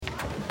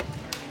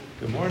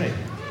Good morning.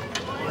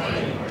 Good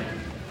morning.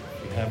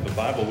 If you have the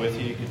Bible with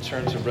you, you can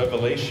turn to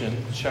Revelation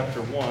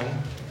chapter 1.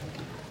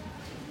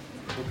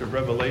 Book of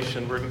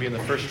Revelation, we're going to be in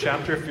the first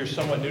chapter. If you're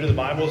somewhat new to the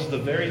Bible, it's the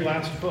very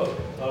last book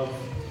of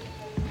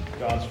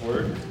God's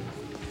Word.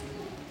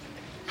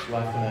 Just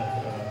laughing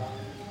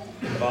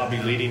at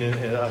Bobby leading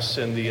us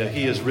in the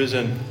He is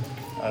Risen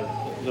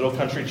little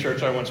country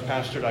church I once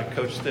pastored. I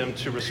coached them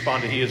to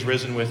respond to He is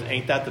Risen with,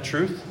 "Ain't that the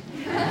truth?"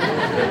 He is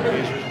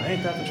risen.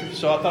 Ain't that the truth?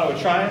 So I thought I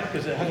would try it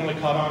because it hasn't really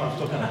caught on. I'm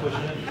still kind of pushing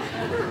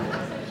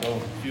it.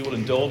 So if you would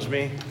indulge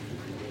me.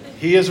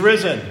 He is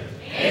risen.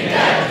 Ain't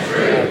that the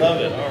truth? I love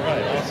it. All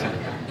right, awesome.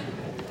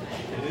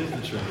 It is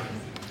the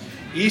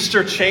truth.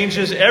 Easter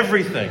changes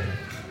everything.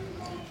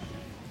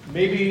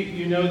 Maybe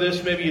you know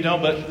this, maybe you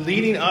don't, but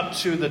leading up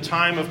to the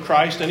time of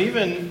Christ, and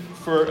even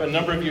for a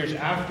number of years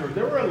after,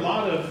 there were a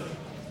lot of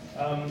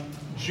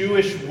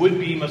Jewish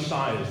would-be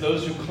messiahs,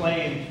 those who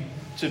claimed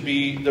to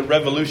be the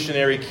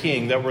revolutionary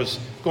king that was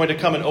going to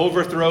come and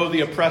overthrow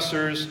the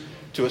oppressors,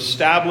 to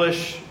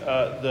establish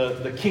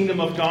the kingdom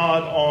of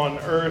God on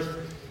earth,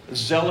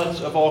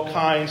 zealots of all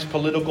kinds,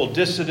 political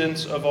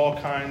dissidents of all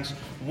kinds,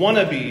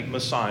 wannabe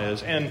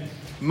messiahs. And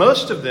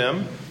most of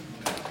them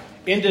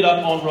ended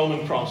up on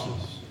Roman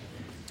crosses.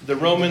 The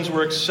Romans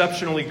were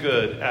exceptionally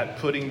good at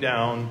putting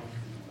down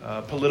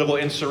political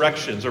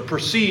insurrections or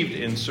perceived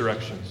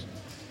insurrections.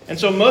 And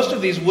so most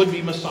of these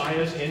would-be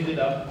messiahs ended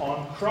up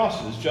on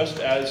crosses, just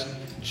as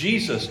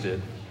Jesus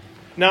did.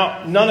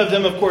 Now, none of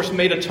them, of course,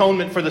 made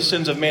atonement for the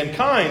sins of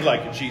mankind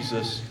like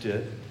Jesus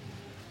did.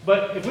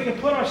 But if we can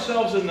put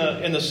ourselves in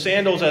the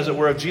sandals, as it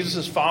were, of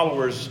Jesus'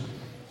 followers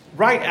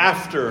right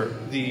after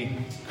the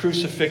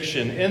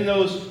crucifixion, in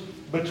those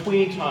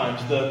between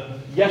times, the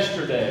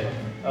yesterday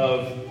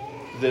of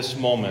this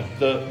moment,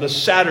 the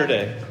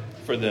Saturday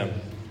for them.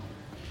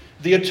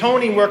 The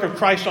atoning work of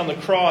Christ on the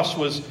cross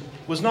was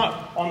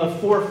not on the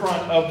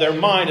forefront of their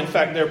mind. In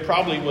fact, there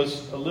probably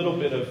was a little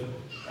bit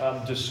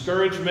of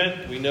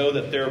discouragement. We know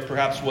that there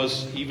perhaps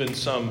was even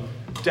some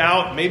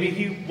doubt. Maybe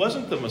he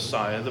wasn't the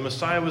Messiah. The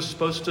Messiah was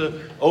supposed to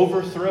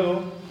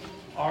overthrow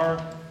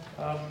our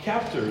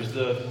captors.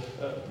 The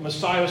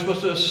Messiah was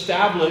supposed to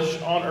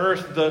establish on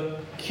earth the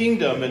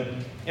kingdom.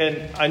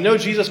 And I know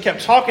Jesus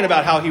kept talking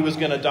about how he was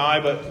going to die,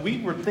 but we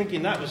were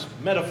thinking that was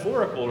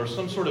metaphorical or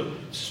some sort of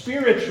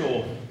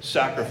spiritual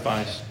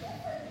sacrifice.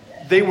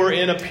 They were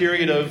in a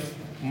period of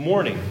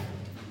mourning.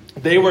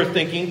 They were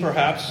thinking,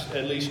 perhaps,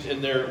 at least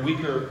in their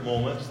weaker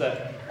moments,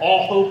 that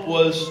all hope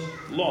was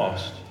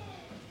lost.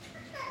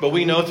 But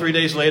we know 3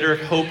 days later,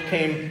 hope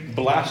came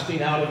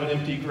blasting out of an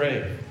empty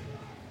grave.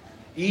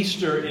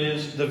 Easter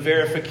is the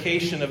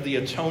verification of the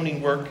atoning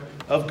work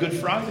of Good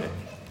Friday.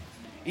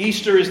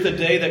 Easter is the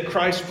day that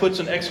Christ puts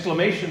an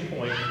exclamation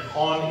point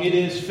on "it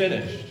is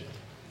finished."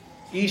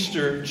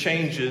 Easter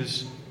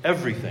changes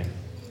everything.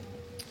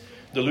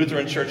 The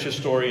Lutheran Church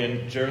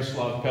historian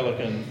Jaroslav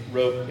Pelikan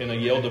wrote in a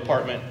Yale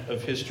Department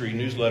of History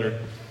newsletter,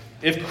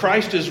 "If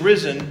Christ is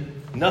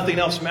risen, nothing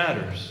else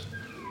matters.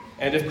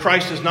 And if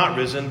Christ is not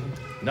risen,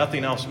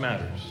 nothing else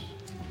matters."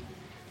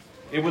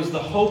 It was the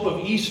hope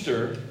of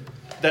Easter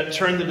that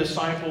turned the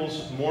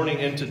disciples' mourning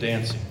into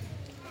dancing.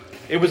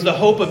 It was the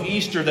hope of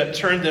Easter that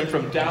turned them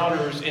from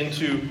doubters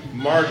into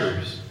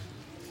martyrs.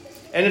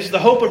 And it's the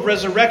hope of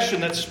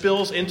resurrection that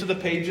spills into the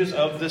pages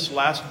of this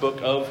last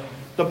book of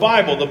the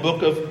Bible, the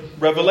book of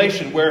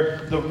Revelation,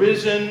 where the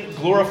risen,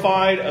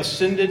 glorified,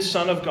 ascended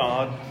Son of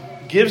God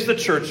gives the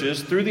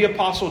churches, through the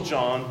Apostle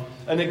John,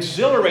 an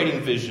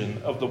exhilarating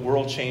vision of the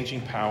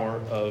world-changing power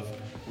of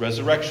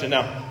resurrection.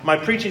 Now, my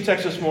preaching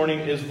text this morning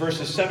is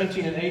verses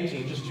 17 and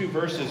 18, just two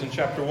verses in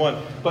chapter 1.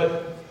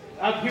 But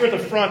out here at the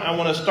front, I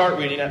want to start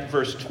reading at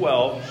verse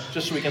 12,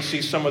 just so we can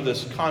see some of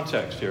this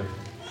context here.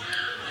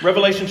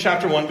 Revelation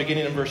chapter 1,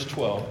 beginning in verse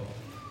 12.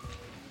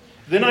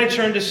 "Then I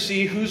turned to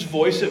see whose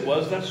voice it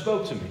was that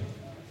spoke to me.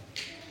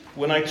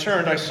 When I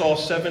turned, I saw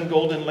 7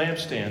 golden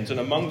lampstands, and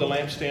among the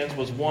lampstands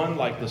was one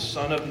like the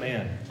Son of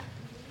Man,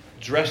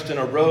 dressed in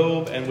a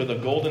robe and with a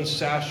golden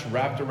sash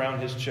wrapped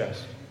around his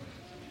chest.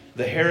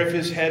 The hair of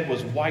his head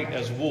was white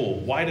as wool,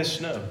 white as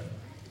snow,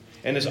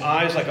 and his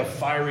eyes like a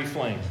fiery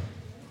flame.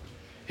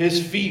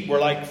 His feet were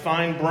like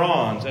fine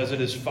bronze as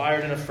it is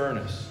fired in a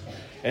furnace,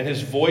 and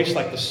his voice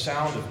like the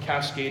sound of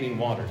cascading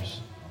waters.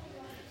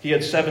 He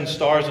had 7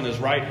 stars in his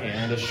right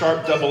hand. A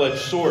sharp double-edged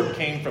sword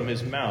came from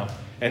his mouth,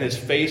 and his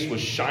face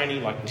was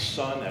shining like the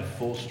sun at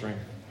full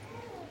strength.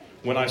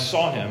 When I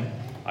saw him,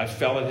 I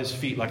fell at his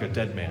feet like a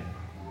dead man.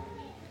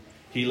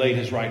 He laid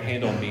his right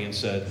hand on me and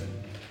said,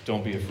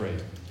 'Don't be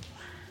afraid.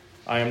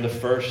 I am the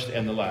first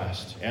and the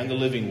last, and the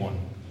living one.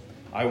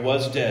 I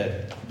was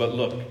dead, but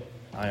look,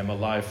 I am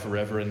alive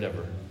forever and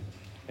ever,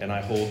 and I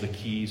hold the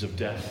keys of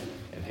death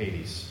and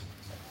Hades.'"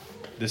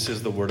 This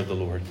is the word of the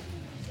Lord.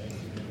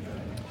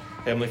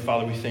 Heavenly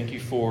Father, we thank you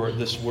for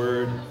this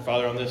word.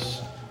 Father, on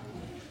this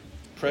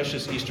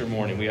precious Easter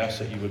morning, we ask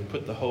that you would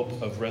put the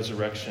hope of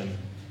resurrection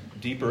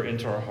deeper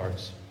into our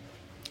hearts,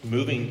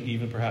 moving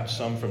even perhaps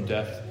some from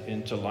death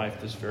into life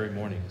this very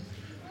morning.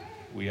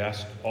 We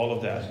ask all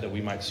of that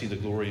we might see the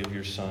glory of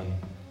your Son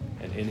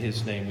And in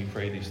his name we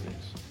pray these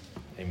things.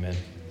 Amen.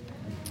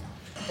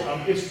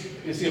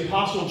 It's the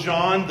Apostle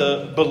John,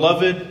 the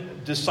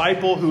beloved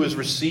disciple, who is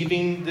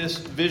receiving this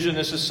vision.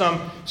 This is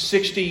some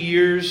 60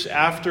 years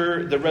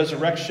after the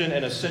resurrection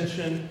and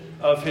ascension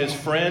of his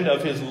friend,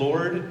 of his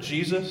Lord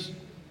Jesus.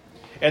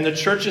 And the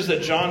churches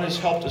that John has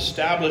helped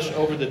establish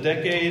over the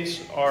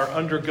decades are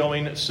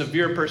undergoing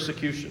severe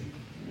persecution.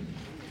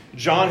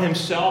 John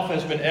himself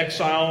has been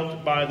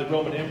exiled by the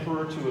Roman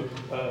emperor to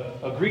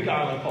a Greek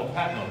island called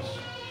Patmos.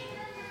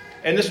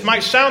 And this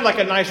might sound like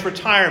a nice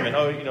retirement.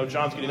 Oh,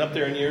 John's getting up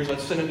there in years.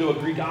 Let's send him to a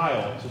Greek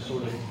isle to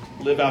sort of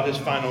live out his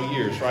final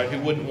years, right? Who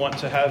wouldn't want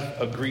to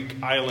have a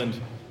Greek island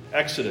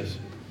exodus?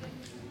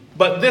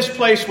 But this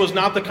place was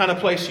not the kind of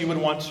place you would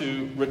want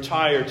to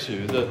retire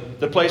to.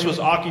 The place was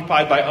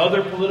occupied by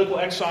other political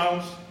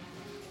exiles,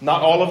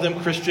 not all of them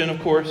Christian,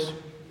 of course.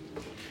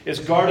 It's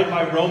guarded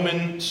by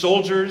Roman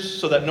soldiers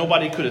so that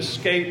nobody could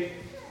escape.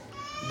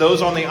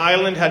 Those on the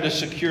island had to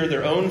secure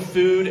their own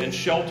food and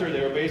shelter.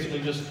 They were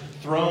basically just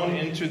thrown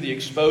into the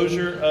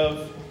exposure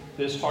of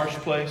this harsh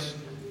place.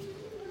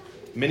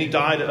 Many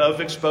died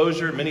of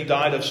exposure. Many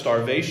died of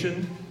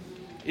starvation,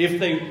 if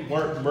they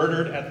weren't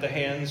murdered at the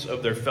hands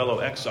of their fellow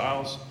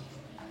exiles.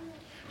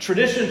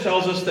 Tradition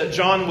tells us that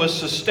John was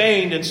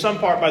sustained in some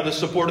part by the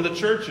support of the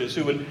churches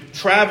who would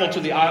travel to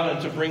the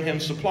island to bring him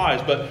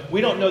supplies, but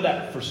we don't know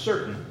that for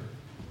certain.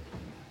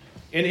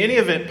 In any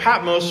event,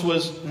 Patmos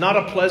was not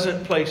a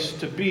pleasant place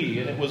to be,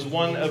 and it was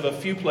one of a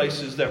few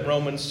places that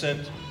Romans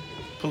sent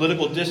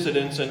political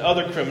dissidents and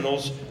other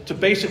criminals to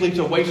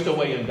waste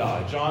away and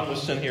die. John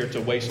was sent here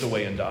to waste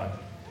away and die.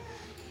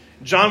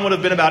 John would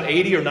have been about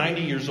 80 or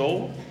 90 years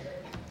old.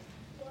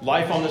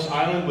 Life on this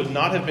island would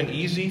not have been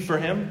easy for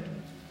him.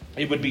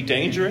 It would be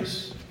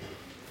dangerous.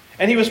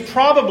 And he was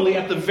probably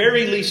at the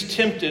very least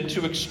tempted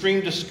to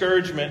extreme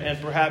discouragement and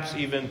perhaps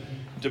even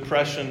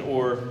depression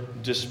or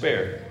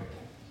despair.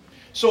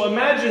 So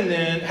imagine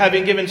then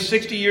having given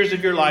 60 years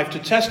of your life to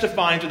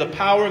testifying to the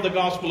power of the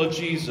gospel of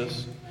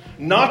Jesus,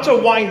 not to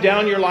wind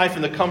down your life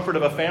in the comfort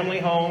of a family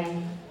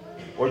home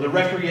or the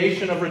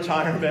recreation of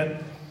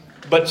retirement,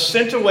 but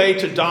sent away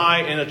to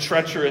die in a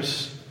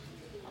treacherous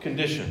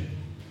condition.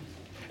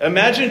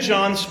 Imagine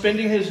John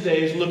spending his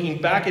days looking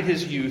back at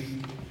his youth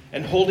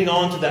and holding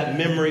on to that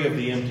memory of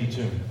the empty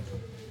tomb.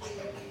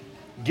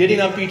 Getting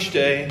up each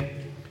day,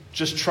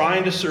 just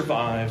trying to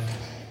survive,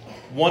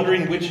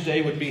 wondering which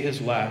day would be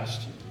his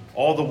last,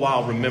 all the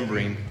while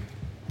remembering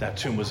that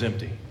tomb was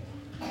empty.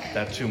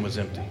 That tomb was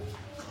empty.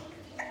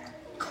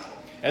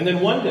 And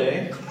then one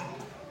day,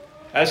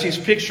 as he's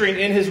picturing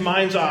in his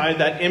mind's eye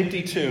that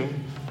empty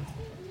tomb,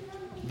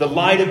 the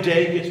light of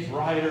day gets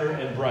brighter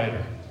and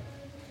brighter.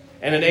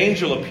 And an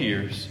angel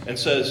appears and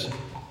says,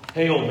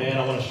 "Hey, old man,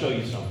 I want to show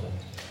you something."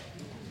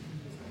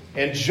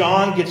 And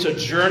John gets a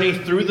journey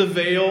through the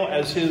veil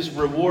as his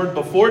reward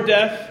before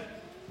death,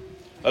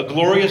 a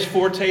glorious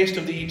foretaste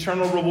of the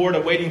eternal reward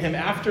awaiting him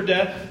after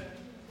death.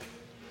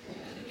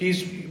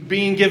 He's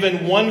being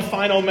given one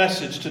final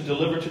message to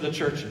deliver to the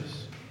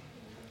churches.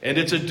 And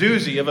it's a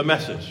doozy of a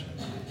message.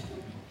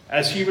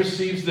 As he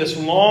receives this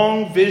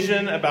long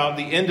vision about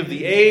the end of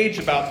the age,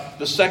 about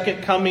the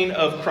second coming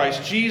of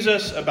Christ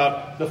Jesus,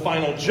 about the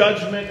final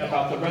judgment,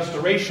 about the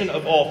restoration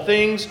of all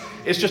things,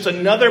 it's just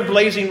another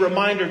blazing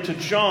reminder to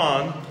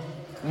John,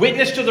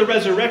 witness to the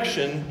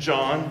resurrection,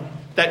 John,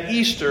 that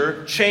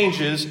Easter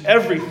changes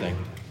everything.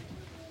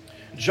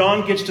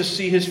 John gets to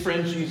see his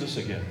friend Jesus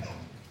again.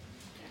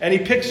 And he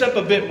picks up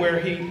a bit where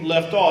he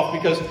left off,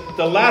 because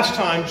the last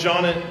time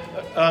John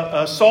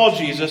saw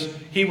Jesus,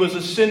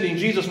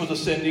 Jesus was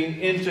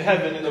ascending into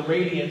heaven in the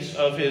radiance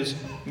of his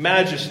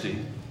majesty.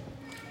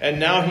 And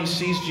now he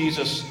sees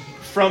Jesus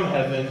from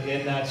heaven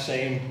in that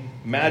same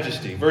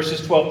majesty.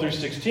 Verses 12 through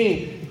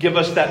 16 give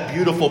us that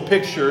beautiful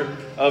picture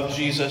of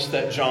Jesus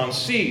that John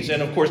sees.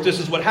 And of course, this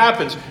is what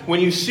happens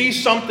when you see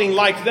something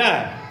like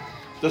that.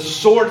 The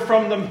sword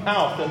from the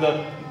mouth and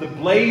the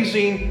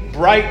blazing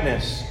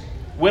brightness.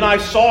 When I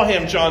saw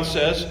him, John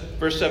says,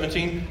 verse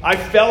 17, I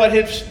fell at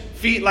his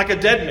feet like a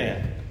dead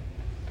man.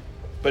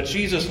 But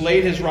Jesus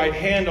laid his right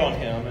hand on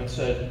him and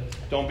said,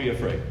 "Don't be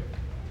afraid.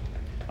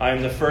 I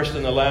am the first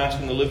and the last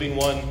and the living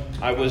one.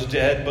 I was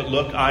dead, but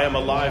look, I am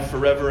alive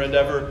forever and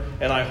ever,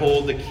 and I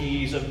hold the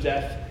keys of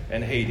death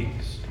and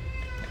Hades."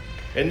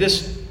 And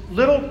this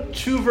little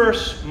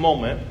 2-verse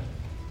moment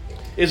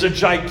is a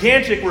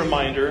gigantic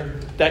reminder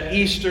that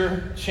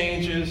Easter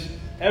changes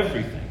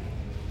everything.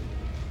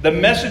 The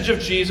message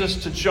of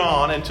Jesus to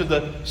John and to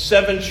the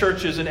 7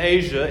 churches in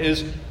Asia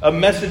is a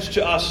message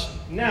to us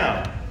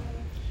now.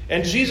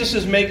 And Jesus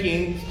is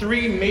making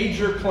 3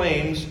 major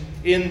claims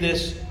in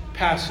this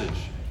passage.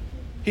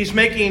 He's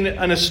making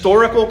an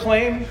historical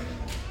claim,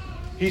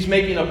 he's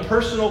making a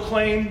personal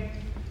claim,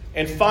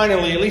 and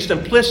finally, at least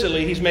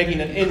implicitly, he's making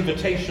an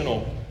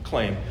invitational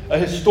claim. A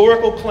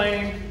historical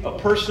claim, a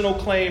personal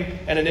claim,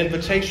 and an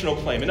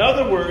invitational claim. In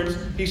other words,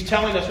 he's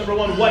telling us, number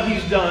 1, what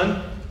he's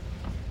done.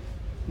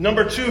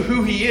 Number 2,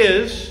 who he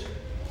is.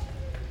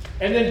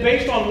 And then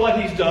based on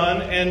what he's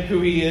done and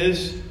who he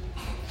is,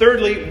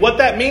 thirdly, what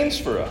that means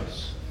for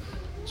us.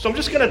 So I'm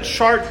just going to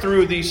chart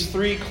through these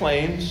three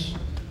claims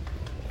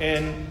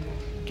and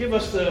give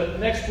us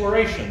an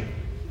exploration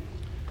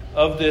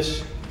of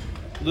this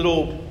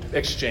little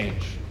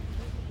exchange.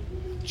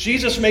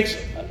 Jesus makes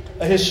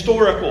a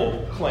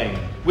historical claim,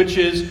 which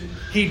is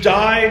he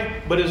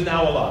died but is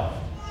now alive.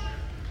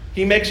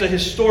 He makes a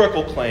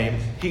historical claim.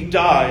 He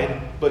died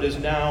but is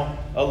now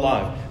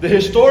alive. The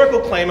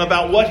historical claim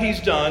about what he's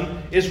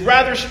done is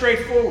rather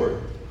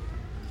straightforward.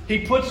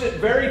 He puts it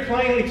very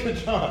plainly to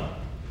John.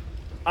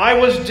 I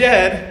was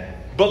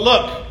dead, but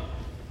look,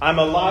 I'm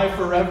alive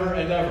forever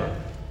and ever.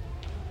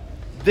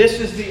 This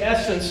is the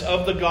essence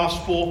of the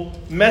gospel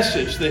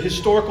message, the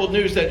historical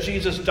news that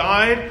Jesus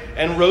died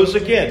and rose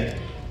again.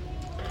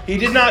 He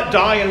did not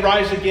die and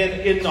rise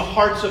again in the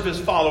hearts of his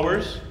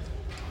followers.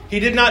 He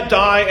did not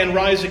die and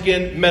rise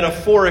again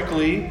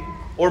metaphorically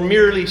or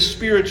merely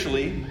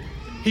spiritually.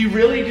 He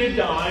really did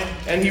die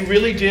and he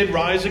really did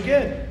rise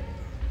again.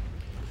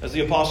 As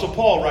the Apostle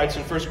Paul writes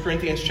in 1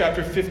 Corinthians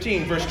chapter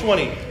 15, verse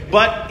 20,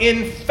 but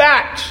in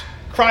fact,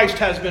 Christ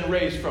has been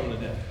raised from the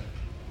dead.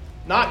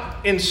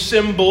 Not in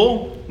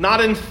symbol, not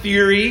in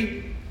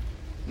theory,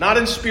 not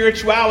in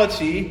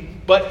spirituality,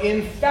 but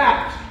in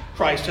fact,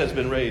 Christ has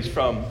been raised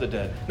from the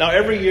dead. Now,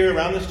 every year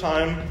around this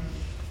time,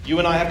 you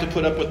and I have to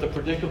put up with the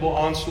predictable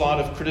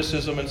onslaught of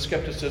criticism and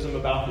skepticism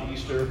about the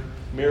Easter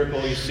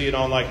miracle. You see it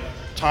on like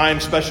Time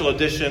Special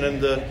Edition and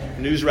the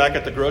news rack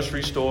at the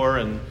grocery store,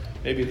 and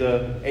maybe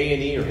the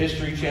A&E or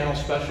History Channel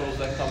specials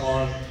that come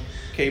on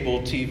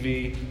cable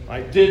TV.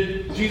 Right?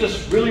 Did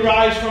Jesus really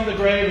rise from the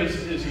grave?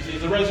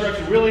 Is the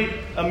resurrection really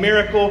a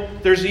miracle?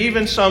 There's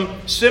even some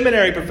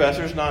seminary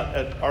professors, not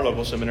at our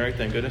local seminary,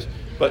 thank goodness,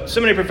 but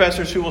seminary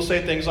professors who will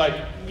say things like,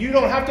 you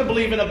don't have to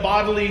believe in a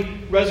bodily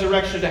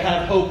resurrection to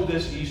have hope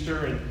this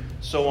Easter, and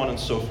so on and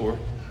so forth.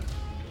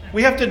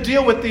 We have to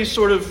deal with these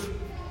sort of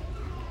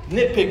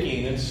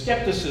nitpicking and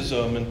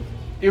skepticism and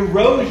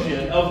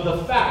erosion of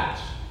the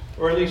facts,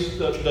 or at least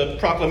the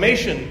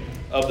proclamation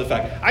of the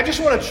fact. I just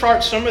want to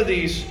chart some of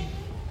these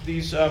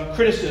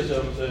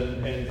criticisms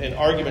and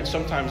arguments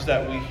sometimes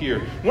that we hear.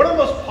 One of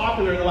the most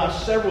popular in the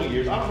last several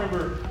years, I don't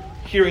remember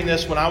hearing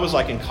this when I was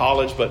like in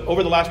college, but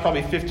over the last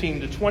probably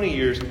 15 to 20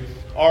 years,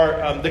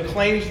 are the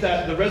claims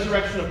that the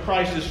resurrection of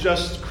Christ is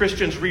just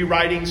Christians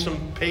rewriting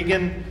some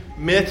pagan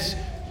myths.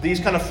 These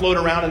kind of float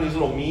around in these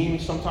little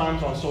memes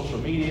sometimes on social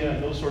media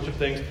and those sorts of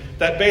things.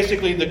 That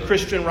basically the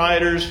Christian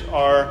writers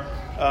are,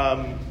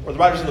 or the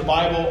writers of the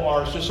Bible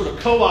are just sort of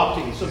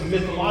co-opting some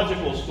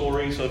mythological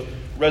stories of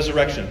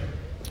resurrection.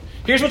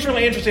 Here's what's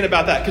really interesting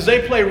about that, because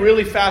they play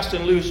really fast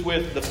and loose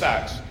with the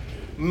facts.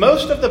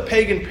 Most of the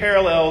pagan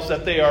parallels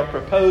that they are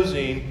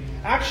proposing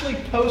actually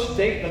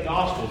post-date the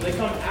Gospels. They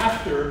come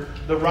after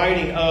the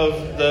writing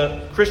of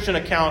the Christian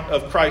account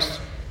of Christ's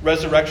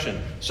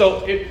resurrection.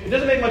 So it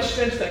doesn't make much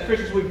sense that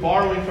Christians would be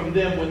borrowing from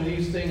them when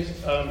these things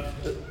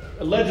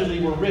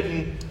allegedly were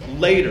written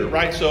later,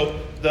 right? So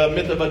the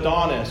myth of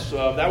Adonis,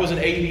 that was in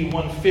AD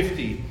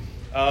 150.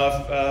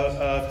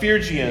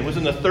 Phrygian was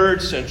in the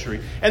 3rd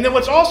century. And then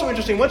what's also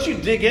interesting, once you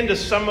dig into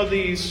some of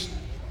these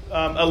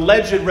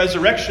alleged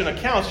resurrection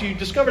accounts, you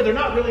discover they're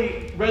not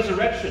really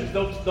resurrections.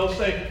 They'll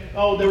say,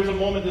 oh, there was a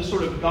moment this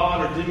sort of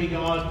god or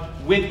demigod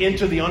went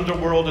into the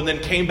underworld and then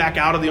came back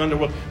out of the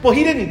underworld. Well,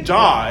 he didn't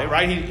die,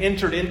 right? He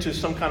entered into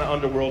some kind of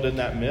underworld in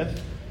that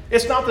myth.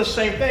 It's not the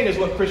same thing as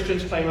what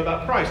Christians claim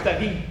about Christ,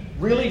 that he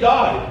really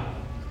died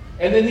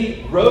and then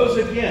he rose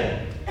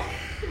again.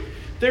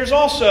 There's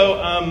also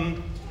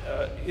an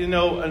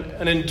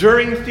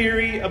enduring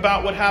theory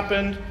about what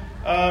happened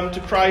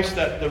to Christ,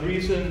 that the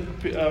reason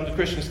the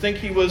Christians think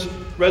he was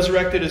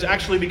resurrected is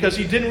actually because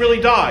he didn't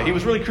really die. He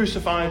was really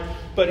crucified,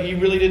 but he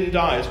really didn't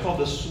die. It's called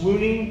the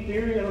swooning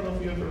theory. I don't know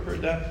if you've ever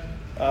heard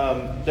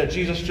that. That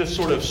Jesus just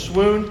sort of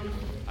swooned.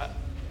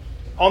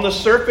 On the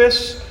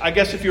surface, I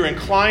guess if you're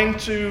inclined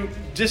to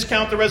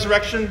discount the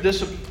resurrection,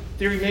 this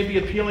theory may be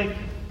appealing.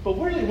 But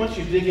really, once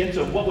you dig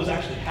into what was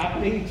actually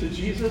happening to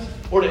Jesus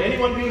or to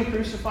anyone being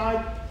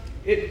crucified,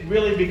 it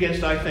really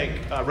begins to, I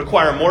think,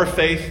 require more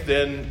faith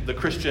than the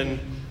Christian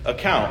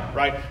account,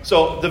 right?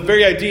 So the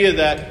very idea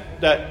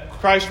that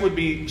Christ would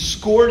be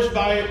scourged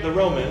by the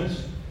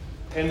Romans,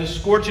 and the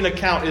scourging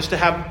account is to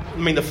have,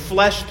 the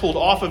flesh pulled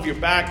off of your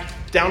back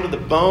down to the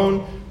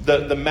bone,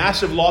 the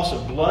massive loss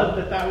of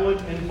blood that would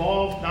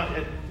involve, not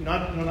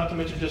to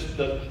mention just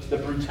the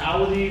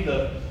brutality,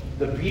 the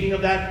beating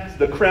of that,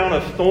 the crown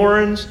of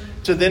thorns,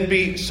 to then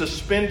be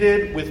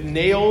suspended with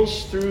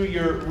nails through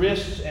your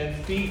wrists and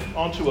feet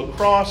onto a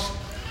cross,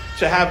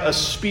 to have a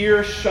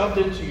spear shoved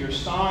into your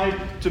side,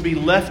 to be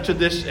left to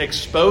this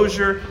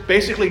exposure,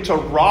 basically to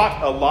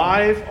rot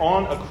alive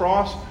on a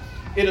cross.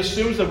 It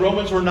assumes the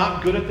Romans were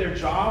not good at their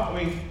job.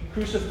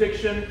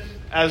 Crucifixion,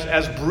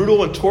 as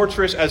brutal and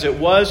torturous as it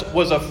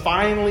was a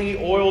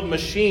finely oiled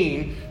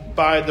machine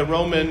by the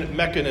Roman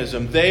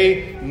mechanism.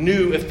 They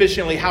knew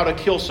efficiently how to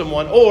kill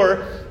someone,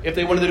 or if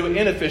they wanted to do it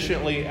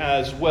inefficiently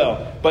as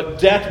well. But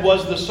death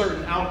was the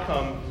certain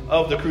outcome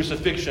of the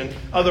crucifixion.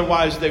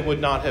 Otherwise, they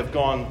would not have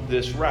gone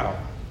this route.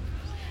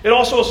 It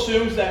also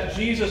assumes that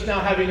Jesus, now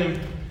having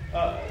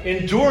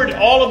endured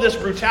all of this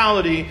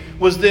brutality,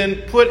 was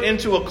then put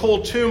into a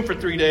cold tomb for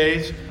 3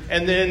 days,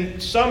 and then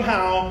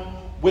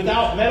somehow,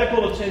 without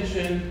medical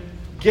attention,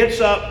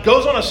 gets up,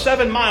 goes on a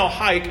 7-mile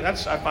hike. I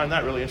find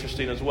that really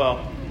interesting as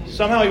well.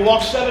 Somehow he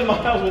walks 7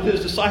 miles with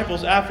his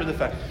disciples after the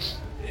fact.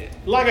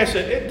 Like I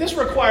said, this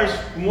requires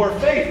more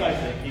faith, I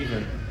think,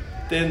 even,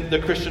 than the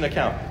Christian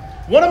account.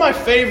 One of my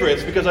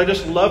favorites, because I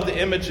just love the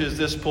images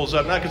this pulls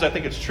up, not because I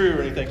think it's true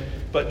or anything,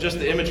 but just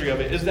the imagery of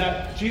it, is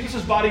that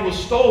Jesus' body was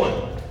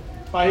stolen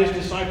by his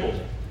disciples,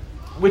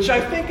 which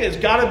I think has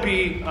got to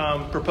be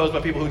proposed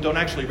by people who don't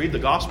actually read the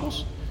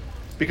Gospels,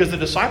 because the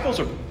disciples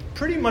are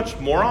pretty much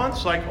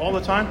morons, like, all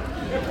the time.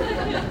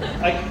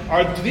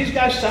 Like, do these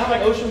guys sound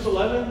like Ocean's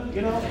 11?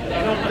 You know,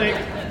 I don't think.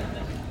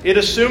 It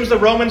assumes the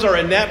Romans are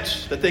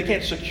inept, that they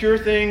can't secure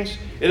things.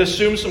 It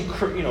assumes some,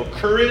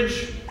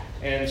 courage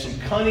and some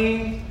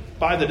cunning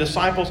by the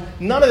disciples.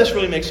 None of this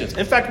really makes sense.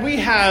 In fact, we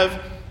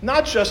have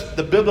not just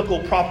the biblical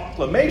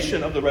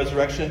proclamation of the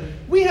resurrection,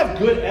 we have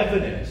good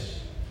evidence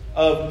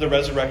of the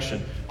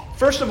resurrection.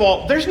 First of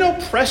all, there's no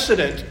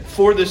precedent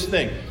for this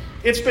thing.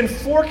 It's been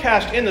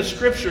forecast in the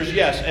Scriptures,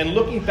 yes, and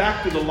looking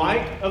back through the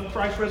light of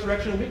Christ's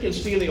resurrection, we can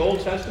see in the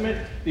Old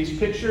Testament these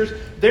pictures.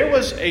 There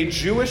was a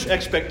Jewish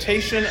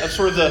expectation of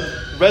sort of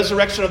the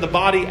resurrection of the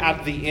body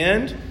at the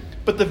end,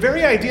 but the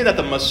very idea that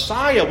the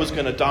Messiah was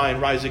going to die and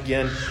rise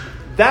again,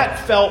 that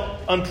felt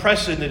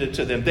unprecedented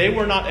to them. They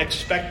were not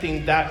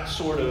expecting that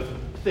sort of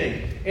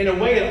thing. In a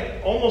way,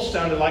 it almost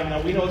sounded like,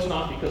 now we know it's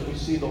not because we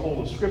see the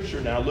whole of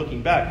Scripture now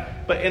looking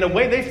back, but in a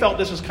way they felt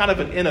this was kind of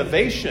an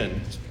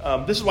innovation.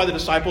 This is why the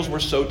disciples were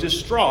so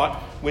distraught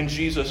when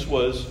Jesus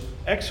was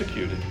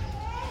executed.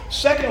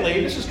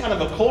 Secondly, this is kind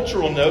of a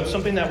cultural note,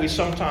 something that we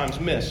sometimes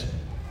miss.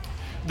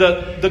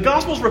 The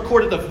Gospels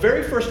recorded the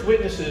very first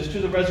witnesses to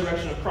the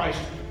resurrection of Christ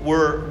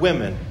were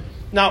women.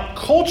 Now,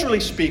 culturally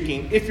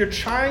speaking, if you're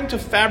trying to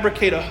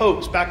fabricate a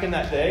hoax back in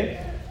that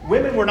day,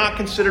 women were not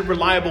considered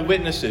reliable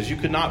witnesses. You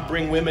could not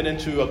bring women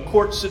into a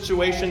court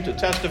situation to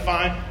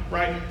testify,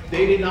 right?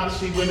 They did not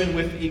see women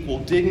with equal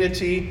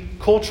dignity.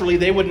 Culturally,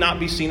 they would not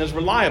be seen as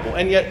reliable.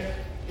 And yet,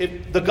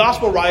 if the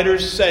gospel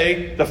writers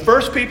say the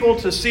first people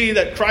to see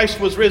that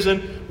Christ was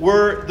risen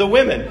were the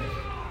women,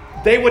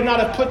 they would not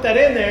have put that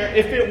in there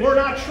if it were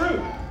not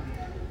true.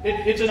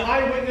 It's an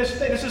eyewitness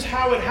thing. This is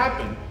how it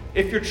happened.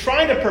 If you're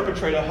trying to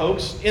perpetrate a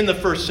hoax in the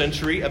first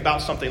century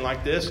about something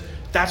like this,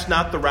 that's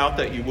not the route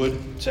that you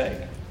would take.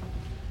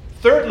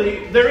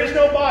 Thirdly, there is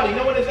no body.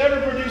 No one has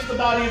ever produced the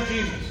body of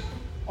Jesus.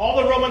 All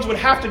the Romans would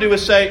have to do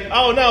is say,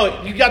 oh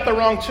no, you got the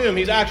wrong tomb.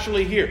 He's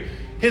actually here.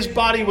 His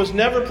body was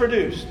never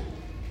produced.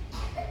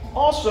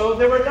 Also,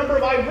 there were a number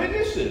of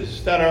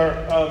eyewitnesses that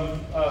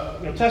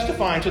are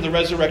testifying to the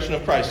resurrection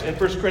of Christ. In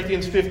 1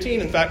 Corinthians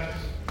 15, in fact,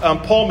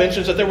 Paul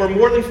mentions that there were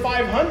more than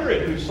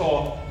 500 who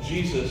saw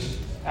Jesus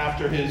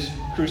after his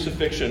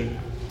crucifixion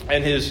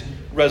and his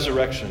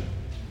resurrection.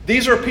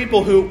 These are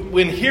people who,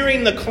 when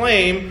hearing the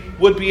claim,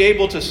 would be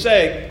able to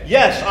say,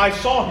 yes, I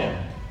saw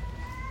him.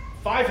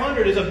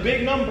 500 is a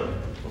big number,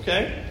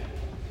 okay?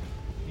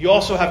 You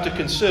also have to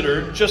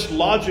consider, just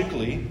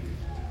logically,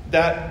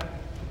 that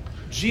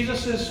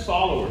Jesus'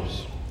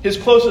 followers, his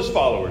closest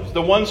followers,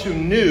 the ones who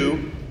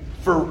knew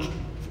for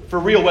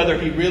real whether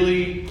he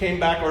really came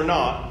back or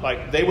not,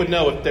 like they would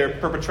know if they're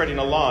perpetrating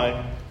a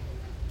lie,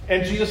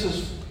 and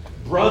Jesus'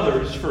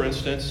 brothers, for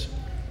instance,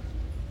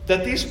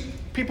 that these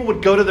people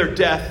would go to their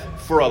death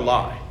for a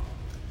lie.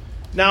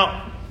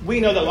 Now, we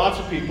know that lots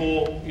of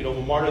people,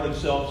 will martyr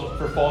themselves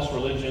for false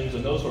religions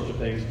and those sorts of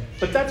things,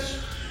 but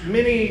that's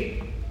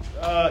many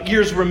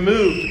years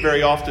removed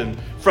very often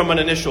from an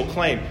initial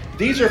claim.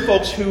 These are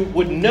folks who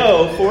would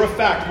know for a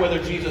fact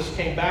whether Jesus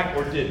came back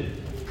or didn't,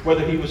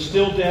 whether he was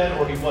still dead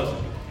or he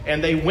wasn't.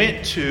 And they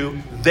went to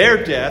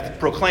their death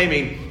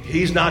proclaiming,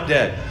 he's not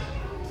dead.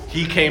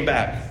 He came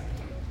back.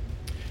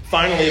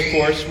 Finally, of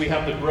course, we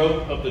have the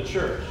growth of the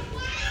church.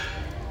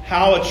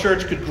 How a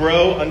church could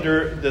grow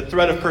under the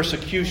threat of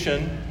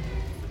persecution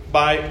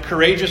by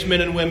courageous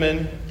men and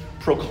women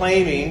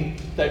proclaiming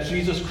that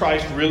Jesus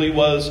Christ really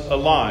was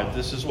alive.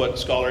 This is what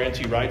scholar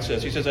N.T. Wright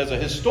says. He says, as a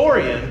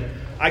historian,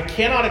 I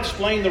cannot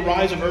explain the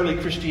rise of early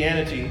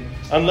Christianity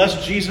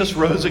unless Jesus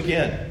rose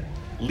again,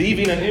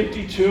 leaving an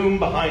empty tomb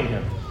behind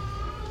him.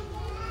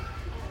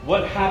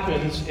 What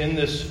happens in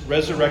this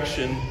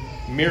resurrection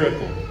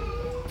miracle?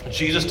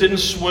 Jesus didn't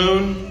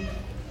swoon.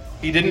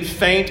 He didn't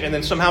faint and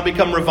then somehow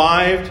become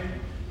revived.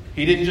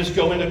 He didn't just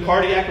go into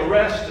cardiac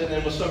arrest and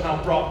then was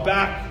somehow brought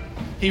back.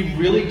 He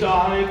really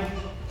died.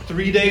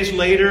 3 days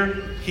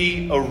later,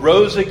 he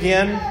arose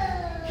again.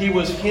 He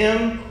was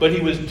him, but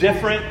he was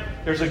different.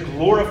 There's a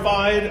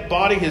glorified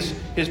body.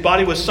 His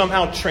body was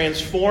somehow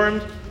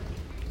transformed,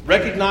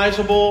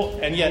 recognizable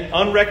and yet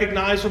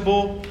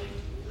unrecognizable,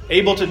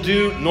 able to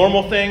do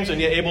normal things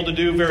and yet able to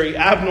do very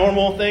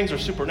abnormal things or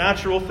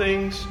supernatural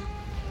things.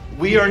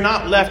 We are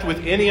not left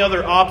with any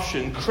other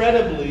option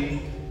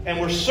credibly,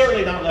 and we're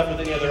certainly not left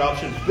with any other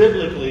option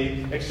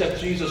biblically, except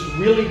Jesus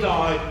really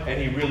died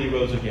and he really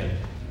rose again.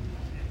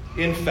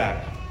 In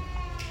fact,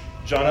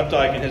 John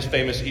Updike in his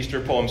famous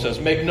Easter poem says,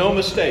 make no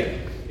mistake,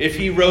 If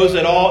he rose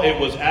at all, it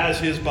was as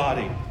his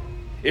body.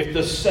 If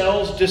the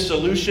cell's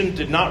dissolution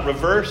did not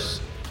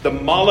reverse, the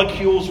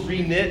molecules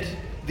reknit,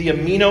 the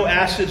amino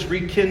acids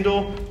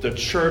rekindle, the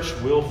church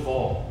will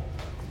fall.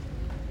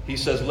 He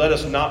says, let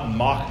us not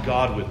mock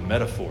God with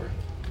metaphor.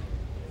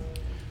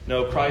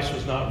 No, Christ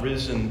was not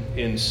risen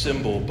in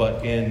symbol,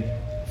 but in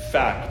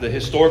fact. The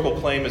historical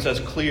claim is as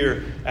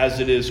clear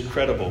as it is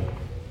credible.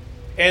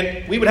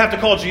 And we would have to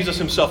call Jesus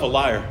himself a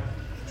liar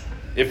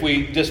if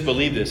we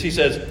disbelieve this. He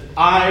says,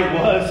 I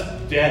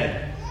was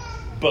dead,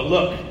 but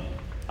look,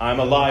 I'm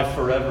alive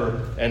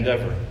forever and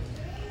ever.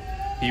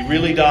 He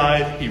really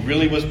died, he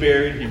really was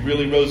buried, he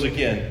really rose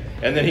again.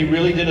 And then he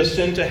really did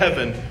ascend to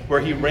heaven, where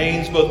he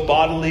reigns both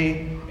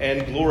bodily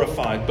and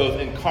glorified, both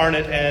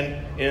incarnate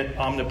and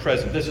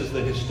omnipresent. This is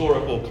the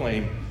historical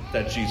claim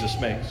that Jesus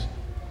makes.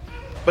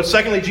 But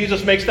secondly,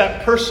 Jesus makes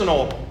that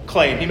personal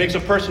claim. He makes a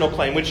personal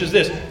claim, which is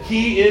this: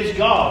 he is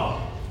God.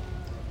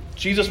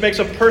 Jesus makes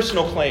a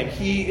personal claim.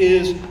 He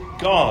is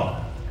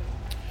God.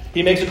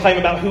 He makes a claim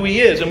about who he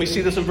is, and we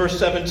see this in verse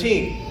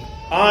 17.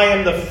 I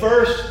am the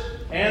first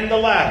and the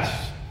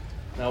last.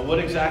 Now, what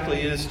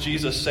exactly is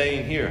Jesus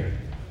saying here?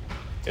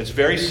 It's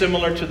very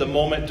similar to the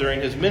moment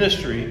during his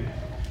ministry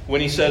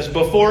when he says,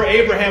 before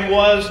Abraham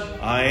was,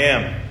 I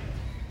am.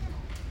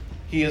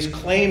 He is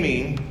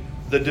claiming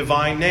the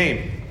divine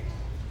name.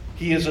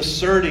 He is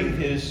asserting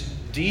his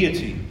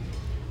deity.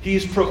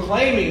 He's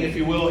proclaiming, if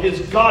you will, his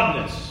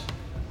godness.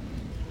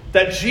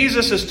 That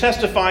Jesus is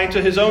testifying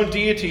to his own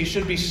deity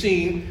should be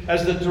seen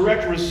as the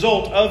direct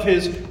result of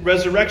his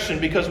resurrection,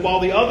 because while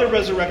the other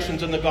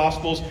resurrections in the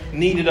Gospels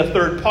needed a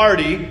third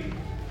party,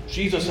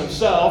 Jesus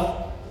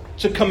himself,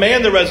 to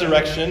command the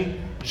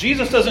resurrection,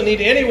 Jesus doesn't need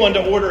anyone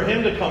to order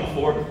him to come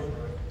forth.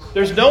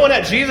 There's no one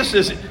at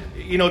Jesus'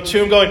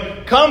 tomb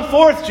going, come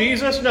forth,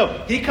 Jesus. No,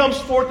 he comes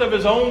forth of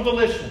his own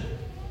volition.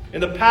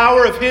 In the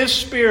power of his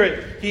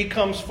Spirit, he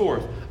comes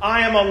forth.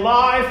 I am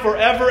alive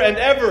forever and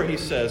ever, he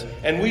says.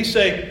 And we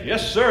say,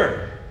 yes,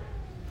 sir.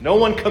 No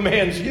one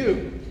commands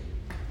you.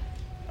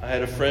 I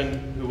had a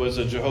friend who was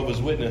a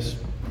Jehovah's Witness,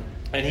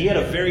 and he had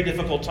a very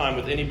difficult time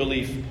with any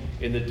belief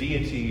in the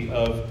deity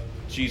of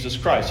Jesus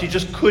Christ. He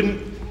just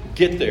couldn't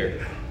get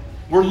there.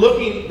 We're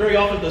looking very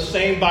often at the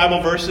same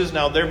Bible verses.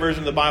 Now, their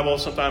version of the Bible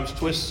sometimes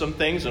twists some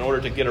things in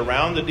order to get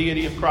around the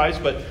deity of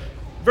Christ, but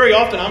very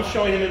often I'm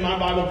showing him in my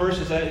Bible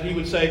verses that he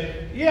would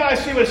say, yeah, I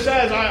see what it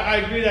says. I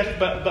agree that,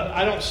 but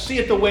I don't see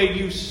it the way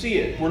you see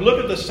it. We're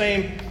looking at the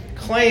same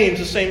claims,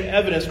 the same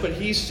evidence, but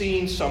he's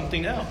seeing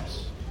something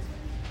else.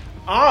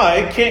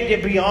 I can't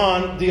get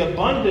beyond the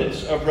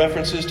abundance of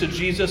references to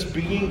Jesus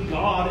being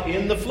God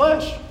in the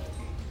flesh.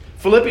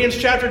 Philippians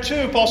chapter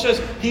 2, Paul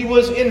says he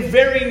was in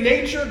very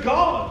nature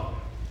God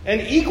and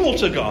equal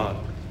to God.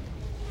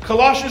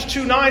 Colossians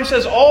 2:9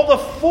 says all the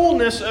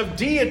fullness of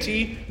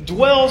deity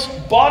dwells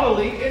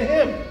bodily in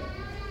him.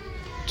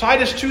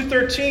 Titus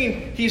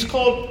 2:13, he's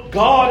called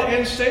God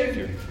and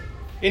Savior.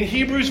 In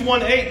Hebrews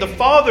 1:8, the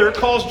Father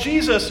calls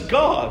Jesus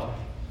God.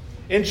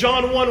 In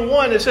John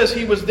 1:1, it says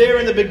he was there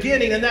in the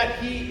beginning and that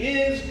he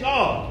is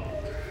God.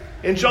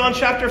 In John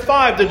chapter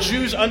 5, the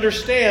Jews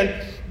understand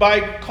by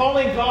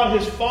calling God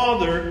his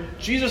Father,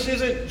 Jesus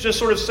isn't just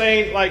sort of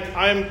saying, like,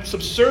 I'm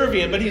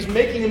subservient, but he's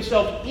making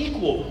himself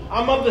equal.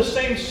 I'm of the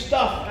same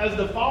stuff as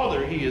the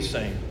Father, he is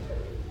saying.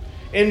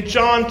 In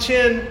John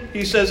 10,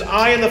 he says,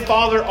 I and the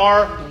Father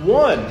are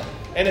one.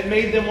 And it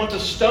made them want to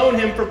stone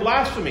him for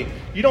blasphemy.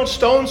 You don't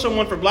stone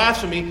someone for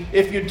blasphemy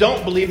if you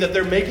don't believe that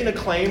they're making a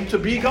claim to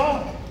be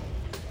God.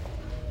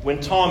 When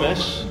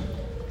Thomas,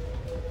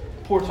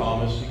 poor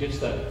Thomas, he gets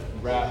that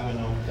rap,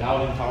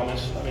 doubting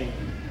Thomas.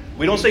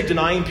 We don't say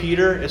denying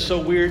Peter. It's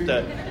so weird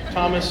that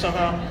Thomas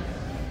somehow...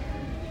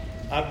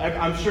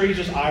 I'm sure he's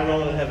just eye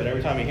rolling in heaven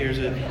every time he hears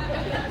it.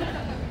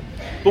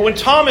 But when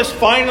Thomas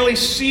finally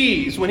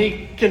sees, when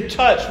he can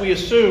touch, we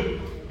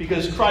assume,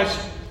 because Christ,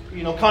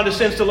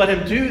 condescends to let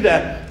him do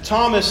that,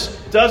 Thomas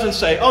doesn't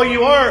say, oh,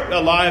 you are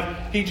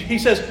alive. He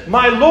says,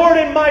 my Lord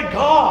and my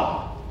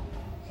God.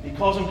 He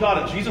calls him God,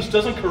 and Jesus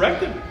doesn't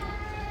correct him.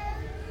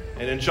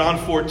 And in John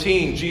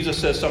 14, Jesus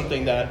says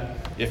something that,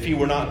 if he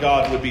were not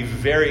God, would be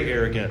very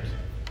arrogant.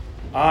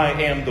 I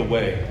am the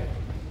way.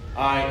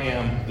 I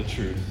am the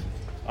truth.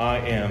 I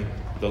am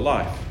the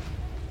life.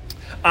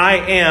 I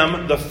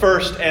am the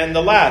first and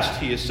the last,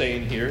 he is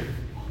saying here.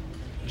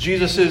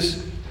 Jesus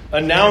is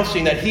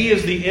announcing that he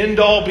is the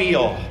end-all,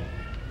 be-all.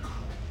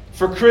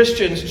 For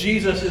Christians,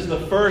 Jesus is the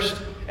first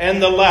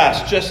and the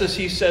last, just as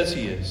he says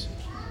he is.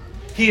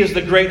 He is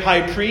the great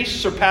high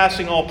priest,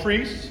 surpassing all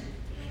priests.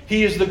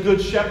 He is the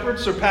good shepherd,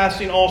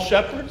 surpassing all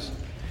shepherds.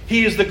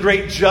 He is the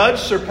great judge,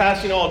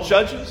 surpassing all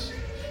judges.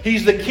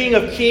 He's the King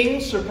of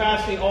kings,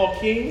 surpassing all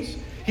kings.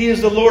 He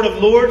is the Lord of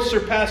lords,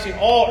 surpassing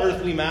all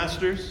earthly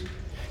masters.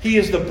 He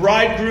is the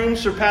bridegroom,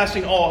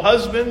 surpassing all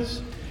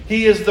husbands.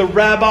 He is the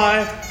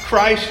Rabbi,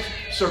 Christ,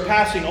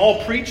 surpassing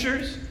all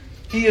preachers.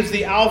 He is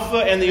the Alpha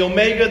and the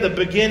Omega, the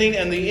beginning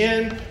and the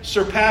end,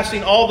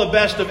 surpassing all the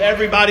best of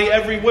everybody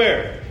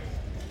everywhere.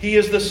 He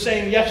is the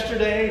same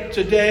yesterday,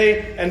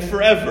 today, and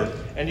forever.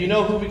 And you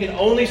know who we can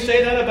only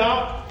say that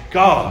about?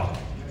 God.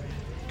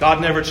 God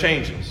never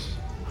changes.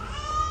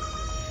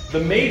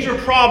 The major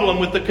problem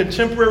with the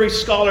contemporary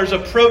scholars'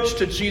 approach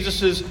to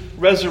Jesus'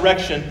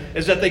 resurrection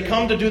is that they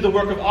come to do the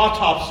work of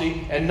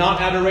autopsy and not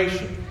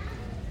adoration.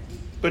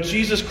 But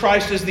Jesus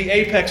Christ is the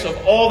apex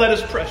of all that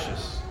is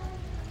precious.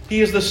 He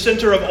is the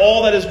center of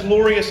all that is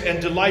glorious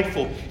and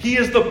delightful. He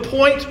is the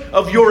point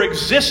of your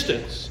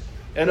existence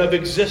and of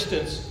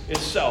existence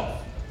itself.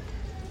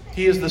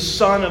 He is the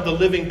Son of the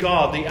living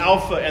God, the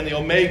Alpha and the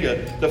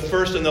Omega, the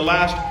first and the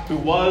last, who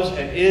was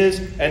and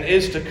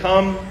is to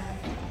come.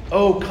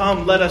 Oh,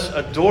 come, let us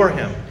adore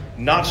him,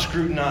 not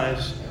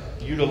scrutinize,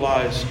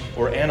 utilize,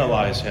 or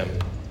analyze him.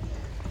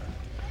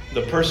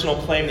 The personal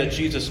claim that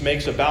Jesus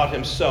makes about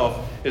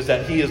himself is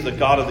that he is the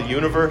God of the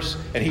universe,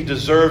 and he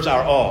deserves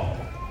our awe,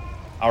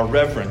 our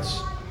reverence,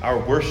 our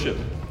worship,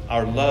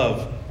 our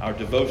love, our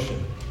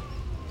devotion.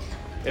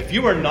 If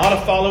you are not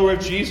a follower of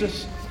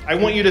Jesus, I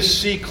want you to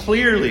see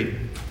clearly,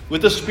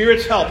 with the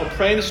Spirit's help, and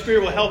praying the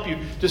Spirit will help you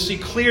to see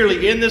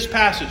clearly in this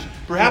passage,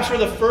 perhaps for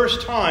the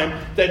first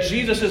time, that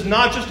Jesus is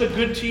not just a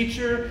good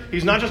teacher,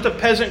 he's not just a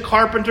peasant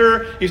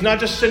carpenter, he's not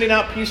just sending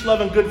out peace,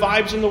 love, and good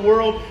vibes in the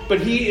world,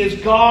 but he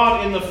is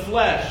God in the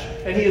flesh,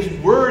 and he is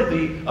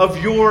worthy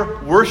of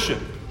your worship.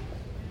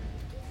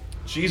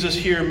 Jesus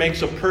here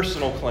makes a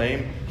personal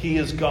claim. He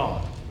is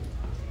God.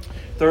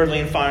 Thirdly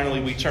and finally,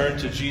 we turn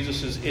to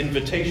Jesus'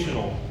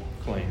 invitational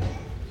claim.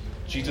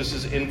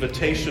 Jesus'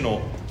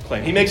 invitational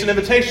claim. He makes an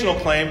invitational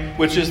claim,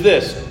 which is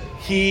this: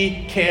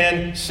 he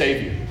can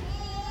save you.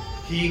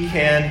 He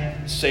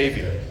can save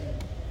you.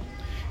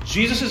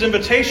 Jesus'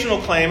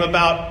 invitational claim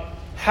about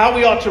how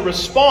we ought to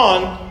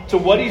respond to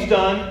what he's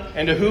done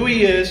and to who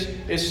he is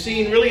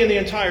seen really in the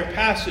entire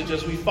passage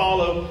as we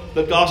follow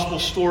the gospel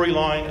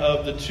storyline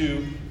of the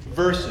two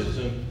verses.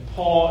 And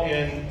Paul,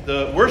 in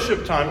the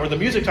worship time or the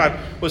music time,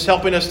 was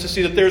helping us to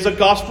see that there's a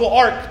gospel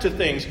arc to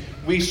things.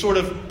 We sort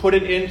of put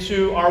it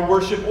into our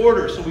worship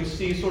order. So we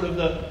see sort of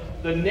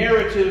the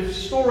narrative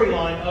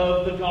storyline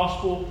of the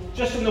gospel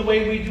just in the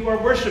way we do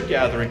our worship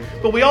gathering.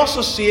 But we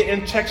also see it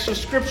in texts of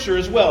Scripture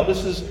as well.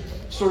 This is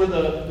sort of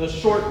the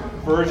short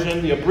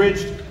version, the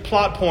abridged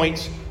plot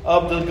points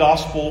of the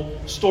gospel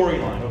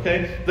storyline.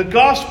 Okay? The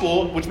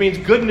gospel, which means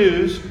good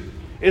news,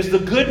 is the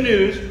good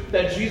news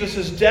that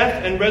Jesus'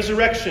 death and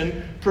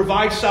resurrection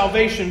provides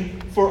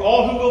salvation for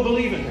all who will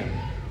believe in him.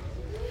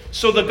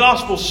 So the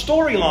gospel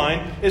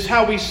storyline is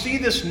how we see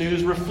this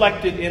news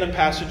reflected in a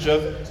passage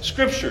of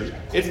Scripture.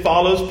 It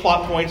follows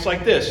plot points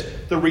like this: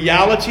 the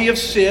reality of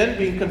sin,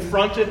 being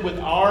confronted with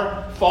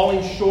our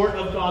falling short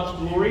of God's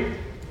glory,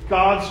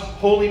 God's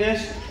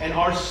holiness, and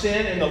our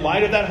sin in the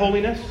light of that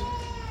holiness.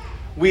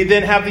 We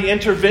then have the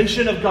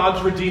intervention of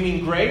God's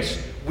redeeming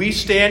grace. We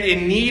stand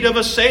in need of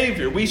a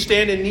Savior. We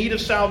stand in need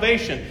of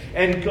salvation.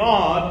 And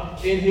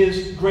God, in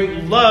his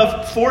great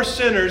love for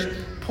sinners,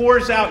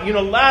 pours out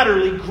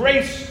unilaterally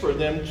grace for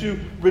them to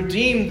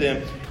redeem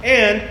them.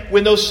 And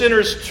when those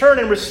sinners turn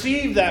and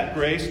receive that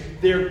grace,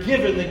 they're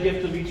given the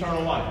gift of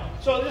eternal life.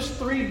 So there's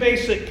three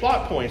basic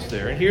plot points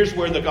there. And here's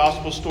where the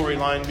gospel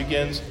storyline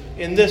begins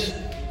in this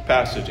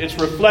passage. It's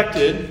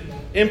reflected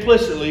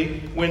implicitly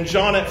when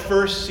John at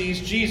first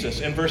sees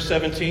Jesus. In verse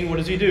 17, what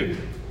does he do?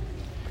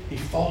 He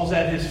falls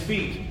at his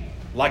feet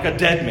like a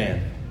dead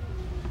man.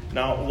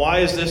 Now, why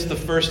is this the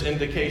first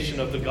indication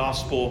of the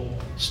gospel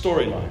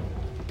storyline?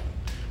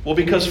 Well,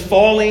 because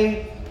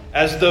falling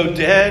as though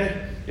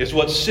dead is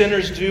what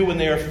sinners do when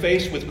they are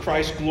faced with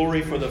Christ's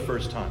glory for the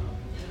first time.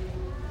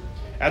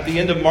 At the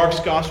end of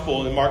Mark's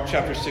gospel, in Mark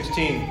chapter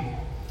 16,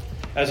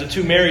 as the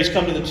two Marys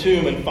come to the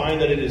tomb and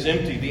find that it is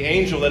empty, the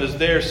angel that is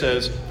there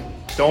says,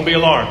 "Don't be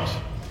alarmed."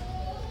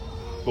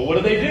 But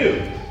what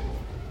do?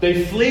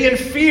 They flee in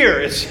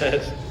fear, it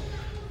says.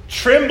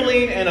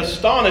 Trembling and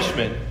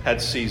astonishment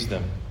had seized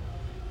them.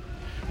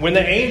 When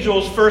the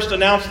angels first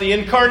announced the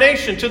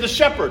incarnation to the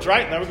shepherds,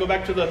 right? Now we go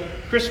back to the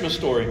Christmas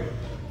story.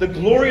 The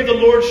glory of the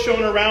Lord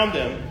shone around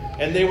them,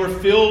 and they were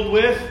filled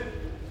with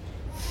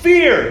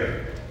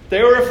fear.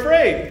 They were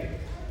afraid.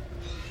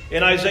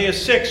 In Isaiah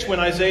 6, when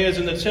Isaiah is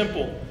in the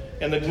temple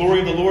and the glory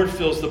of the Lord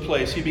fills the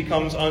place, he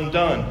becomes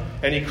undone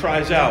and he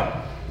cries out,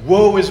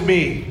 "Woe is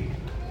me!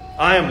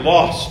 I am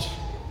lost."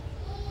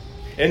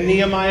 In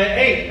Nehemiah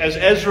 8, as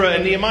Ezra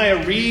and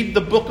Nehemiah read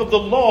the book of the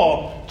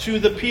law to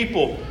the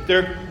people,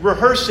 they're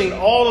rehearsing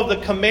all of the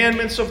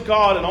commandments of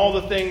God and all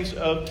the things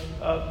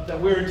that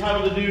we're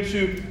entitled to do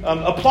to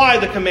apply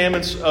the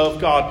commandments of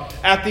God.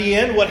 At the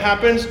end, what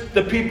happens?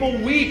 The people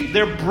weep.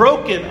 They're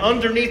broken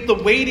underneath the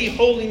weighty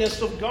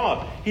holiness of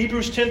God.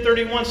 Hebrews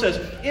 10:31 says,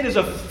 "It is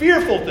a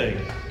fearful thing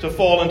to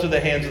fall into the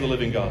hands of the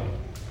living God."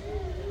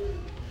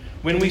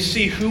 When we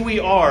see who we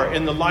are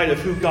in the light of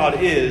who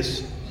God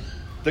is,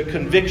 the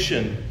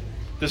conviction,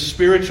 the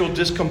spiritual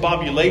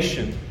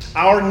discombobulation,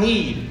 our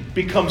need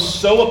becomes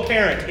so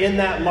apparent in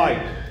that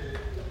light.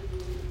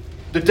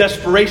 The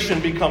desperation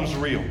becomes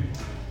real.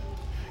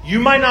 You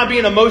might not be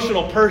an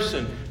emotional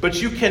person,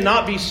 but you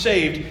cannot be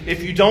saved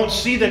if you don't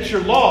see that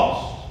you're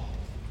lost.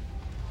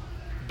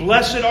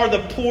 Blessed are the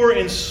poor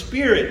in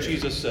spirit,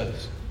 Jesus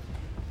says.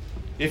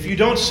 If you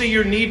don't see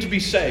your need to be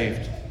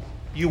saved,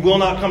 you will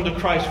not come to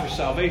Christ for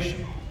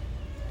salvation.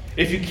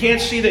 If you can't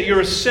see that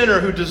you're a sinner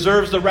who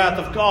deserves the wrath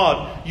of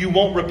God, you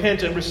won't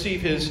repent and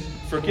receive His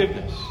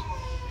forgiveness.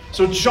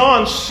 So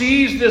John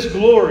sees this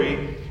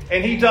glory,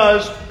 and he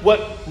does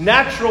what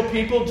natural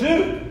people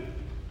do.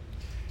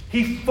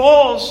 He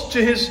falls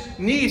to his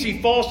knees.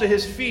 He falls to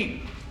his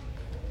feet.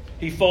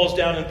 He falls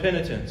down in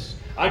penitence.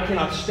 I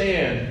cannot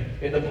stand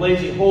in the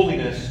blazing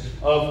holiness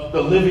of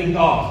the living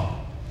God.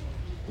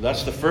 Well,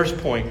 that's the first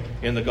point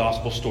in the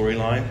gospel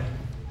storyline.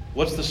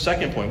 What's the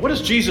second point? What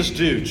does Jesus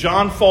do?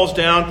 John falls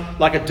down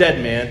like a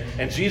dead man,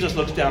 and Jesus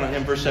looks down at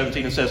him, verse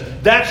 17, and says,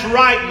 "That's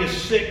right, you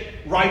sick,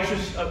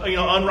 righteous,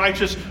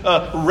 unrighteous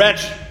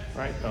wretch."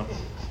 Right? Oh.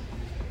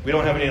 We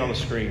don't have any on the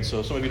screen,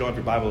 so some of you don't have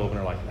your Bible open.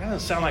 Are like, that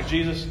doesn't sound like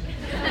Jesus.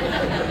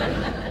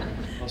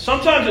 Well,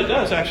 sometimes it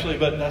does, actually,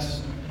 but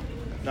that's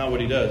not what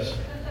he does.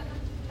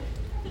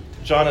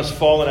 John has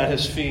fallen at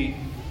his feet,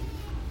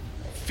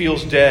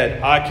 feels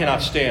dead. I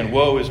cannot stand.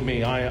 Woe is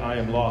me. I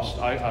am lost.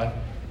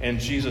 And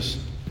Jesus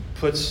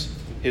puts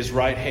his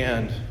right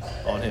hand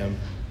on him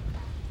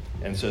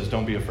and says,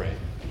 "Don't be afraid.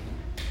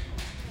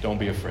 Don't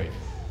be afraid."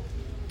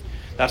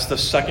 That's the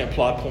second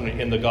plot point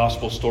in the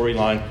gospel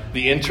storyline,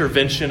 the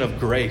intervention of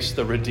grace,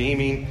 the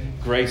redeeming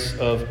grace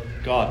of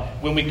God.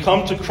 When we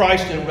come to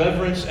Christ in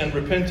reverence and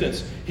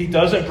repentance, He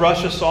doesn't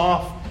brush us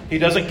off. He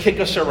doesn't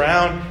kick us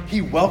around. He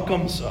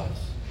welcomes us.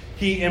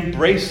 He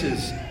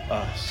embraces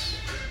us.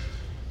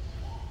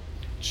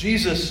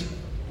 Jesus,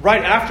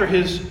 right after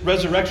His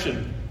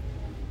resurrection,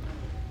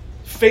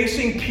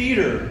 facing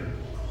Peter,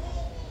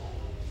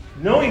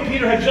 knowing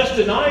Peter had just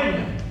denied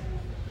Him,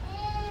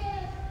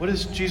 what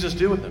does Jesus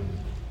do with him?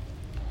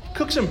 He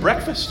cooks him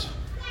breakfast.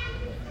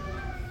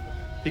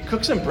 He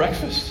cooks him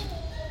breakfast.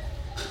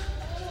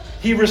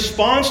 He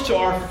responds to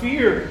our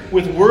fear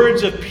with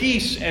words of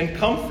peace and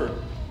comfort.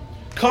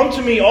 "Come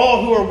to me,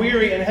 all who are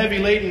weary and heavy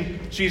laden,"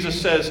 Jesus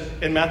says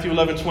in Matthew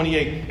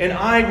 11:28, "and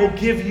I will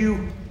give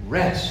you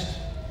rest.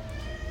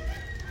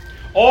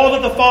 All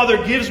that the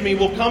Father gives me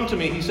will come to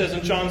me," He says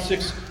in John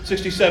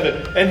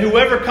 6:67, "and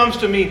whoever comes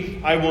to me,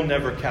 I will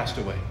never cast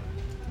away."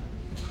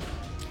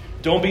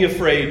 Don't be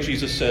afraid,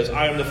 Jesus says.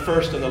 "I am the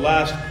first and the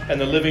last and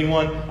the living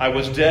one. I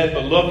was dead,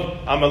 but look,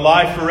 I'm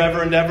alive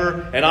forever and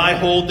ever, and I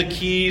hold the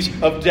keys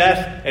of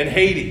death and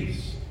Hades."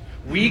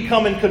 We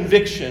come in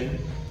conviction,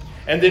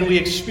 and then we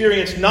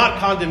experience not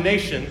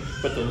condemnation,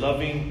 but the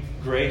loving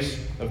grace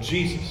of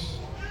Jesus.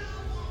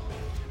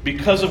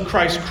 Because of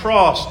Christ's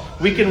cross,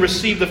 we can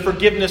receive the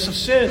forgiveness of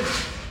sins.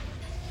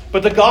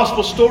 But the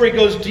gospel story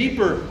goes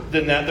deeper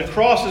than that. The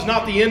cross is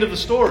not the end of the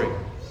story.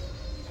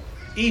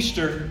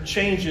 Easter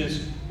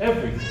changes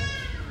everything.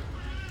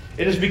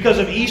 It is because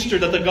of Easter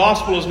that the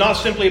gospel is not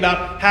simply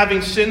about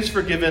having sins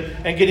forgiven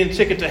and getting a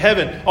ticket to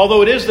heaven,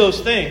 although it is those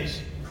things.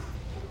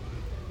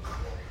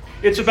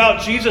 It's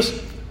about Jesus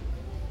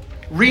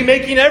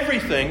remaking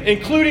everything,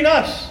 including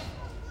us.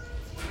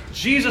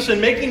 Jesus, in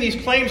making these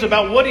claims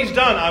about what He's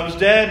done, I was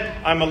dead,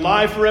 I'm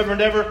alive forever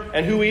and ever,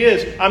 and who He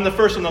is, I'm the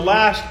first and the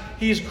last,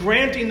 He's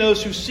granting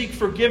those who seek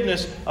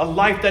forgiveness a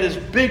life that is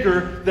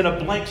bigger than a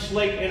blank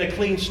slate and a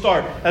clean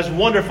start. As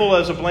wonderful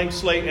as a blank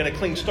slate and a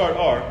clean start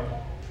are,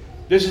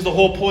 this is the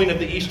whole point of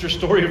the Easter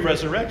story of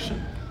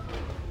resurrection.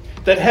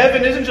 That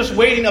heaven isn't just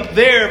waiting up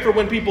there for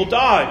when people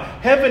die.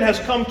 Heaven has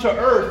come to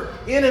earth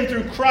in and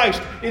through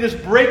Christ. It is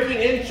breaking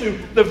into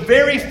the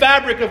very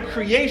fabric of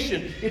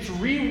creation. It's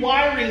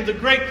rewiring the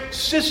great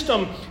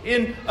system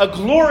in a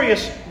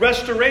glorious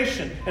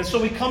restoration. And so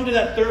we come to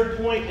that third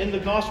point in the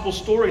gospel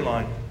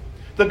storyline.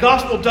 The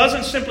gospel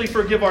doesn't simply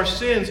forgive our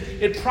sins.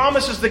 It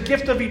promises the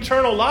gift of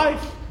eternal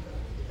life.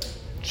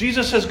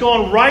 Jesus has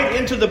gone right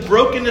into the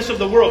brokenness of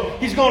the world.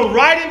 He's gone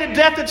right into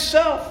death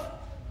itself.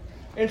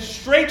 And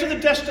straight to the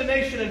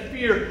destination and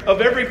fear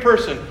of every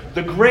person,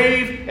 the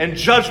grave and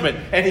judgment.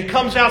 And He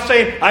comes out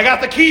saying, "I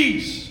got the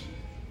keys."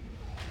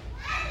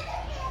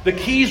 The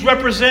keys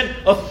represent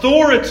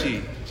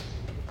authority,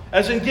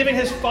 as in giving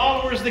His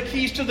followers the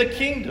keys to the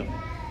kingdom.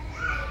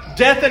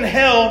 Death and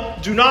hell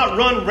do not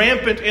run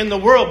rampant in the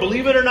world,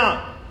 believe it or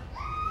not.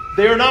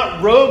 They are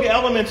not rogue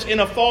elements in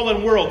a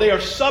fallen world. They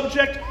are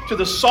subject to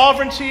the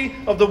sovereignty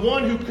of the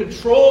one who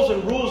controls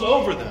and rules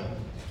over them.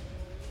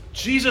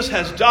 Jesus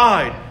has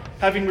died,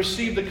 having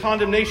received the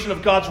condemnation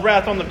of God's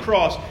wrath on the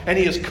cross, and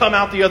He has come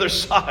out the other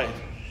side.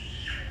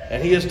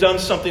 And He has done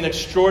something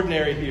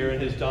extraordinary here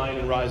in His dying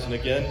and rising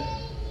again.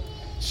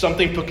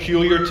 Something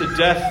peculiar to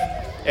death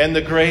and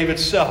the grave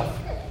itself.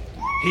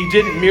 He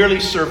didn't merely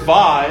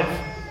survive.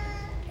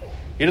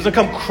 He doesn't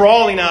come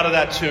crawling out of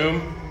that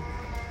tomb.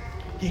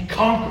 He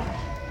conquered.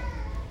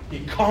 He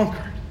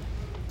conquered.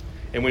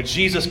 And when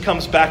Jesus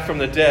comes back from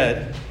the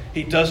dead,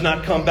 He does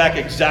not come back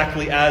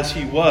exactly as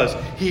He was.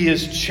 He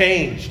is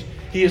changed.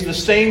 He is the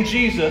same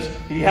Jesus.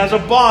 He has a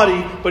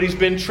body, but He's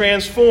been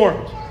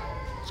transformed.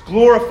 It's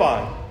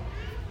glorified.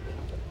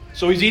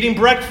 So He's eating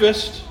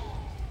breakfast,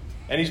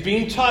 and He's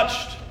being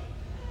touched,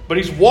 but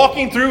He's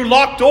walking through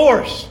locked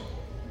doors.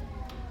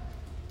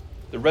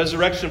 The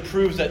resurrection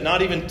proves that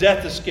not even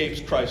death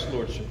escapes Christ's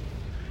lordship.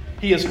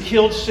 He has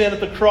killed sin at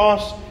the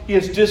cross. He He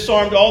has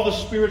disarmed all the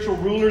spiritual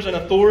rulers and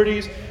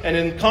authorities, and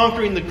in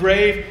conquering the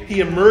grave, he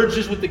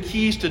emerges with the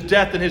keys to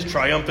death in his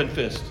triumphant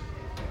fist.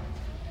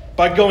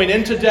 By going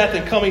into death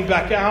and coming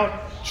back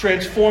out,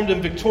 transformed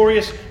and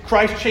victorious,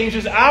 Christ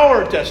changes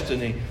our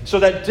destiny so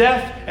that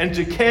death and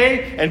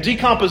decay and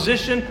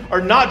decomposition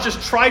are not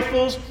just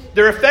trifles,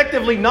 they're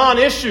effectively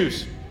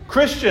non-issues.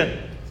 Christian,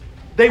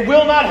 they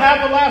will not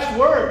have the last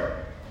word.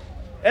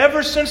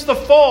 Ever since the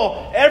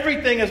fall,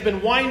 everything has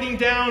been winding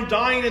down,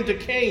 dying, and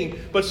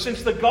decaying. But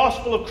since the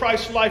gospel of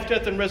Christ's life,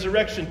 death, and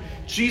resurrection,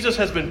 Jesus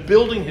has been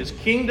building his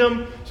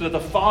kingdom so that the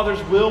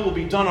Father's will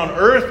be done on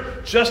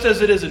earth just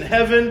as it is in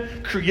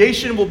heaven.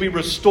 Creation will be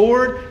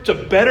restored to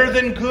better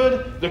than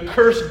good, the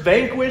curse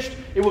vanquished.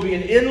 It will be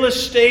an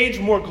endless stage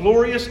more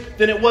glorious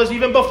than it was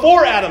even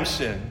before Adam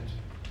sinned.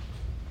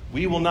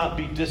 We will not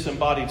be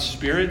disembodied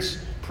spirits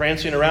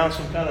prancing around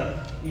some kind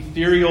of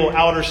ethereal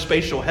outer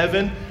spatial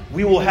heaven.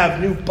 We will have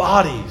new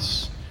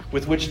bodies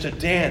with which to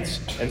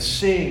dance and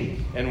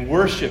sing and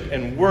worship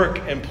and work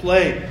and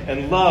play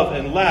and love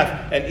and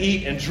laugh and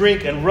eat and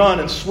drink and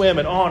run and swim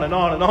and on and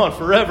on and on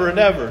forever and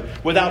ever.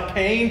 Without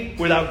pain,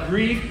 without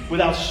grief,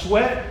 without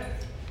sweat,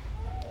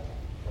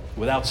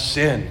 without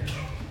sin.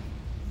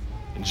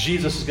 And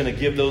Jesus is going to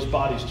give those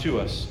bodies to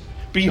us.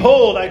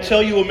 Behold, I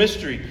tell you a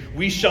mystery.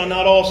 We shall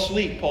not all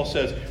sleep, Paul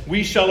says.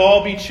 We shall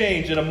all be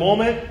changed in a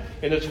moment,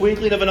 in the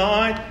twinkling of an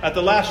eye, at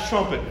the last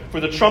trumpet. For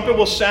the trumpet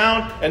will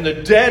sound, and the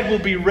dead will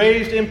be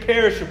raised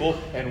imperishable,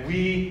 and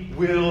we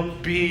will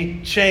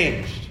be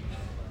changed.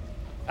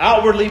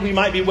 Outwardly, we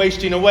might be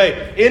wasting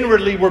away.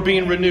 Inwardly, we're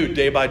being renewed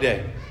day by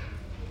day.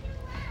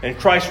 And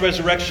Christ's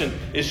resurrection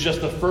is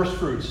just the first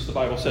fruits, the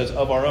Bible says,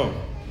 of our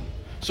own.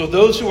 So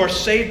those who are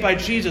saved by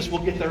Jesus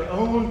will get their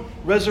own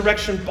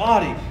resurrection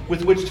body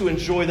with which to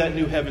enjoy that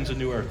new heavens and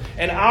new earth.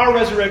 And our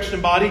resurrection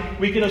body,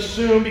 we can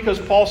assume, because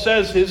Paul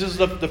says his is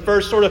the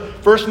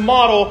first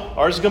model,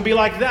 ours is going to be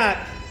like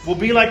that, will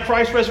be like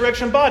Christ's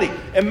resurrection body.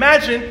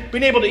 Imagine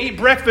being able to eat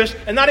breakfast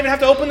and not even have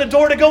to open the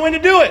door to go in to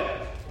do it.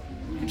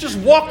 You just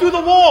walk through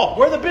the wall.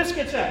 Where are the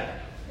biscuits at?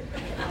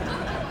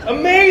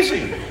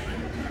 Amazing.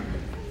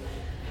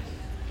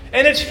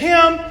 And it's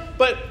him,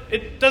 but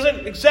it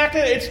doesn't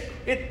exactly,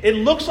 it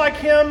looks like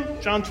him,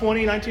 John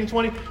 20, 19,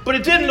 20, but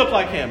it didn't look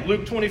like him,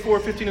 Luke 24,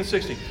 15, and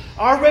 16.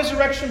 Our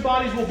resurrection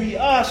bodies will be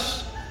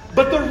us,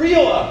 but the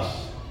real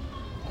us,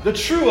 the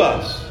true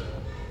us,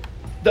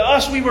 the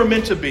us we were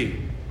meant to be,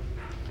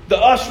 the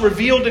us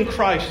revealed in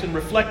Christ and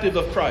reflective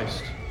of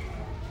Christ.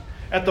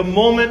 At the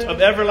moment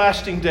of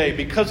everlasting day,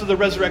 because of the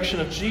resurrection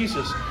of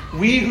Jesus,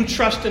 we who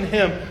trust in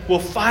him will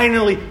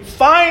finally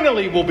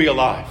will be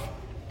alive.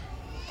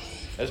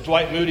 As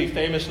Dwight Moody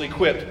famously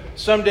quipped,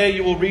 someday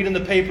you will read in the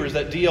papers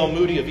that D.L.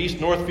 Moody of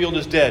East Northfield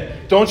is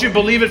dead. Don't you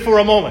believe it for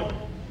a moment?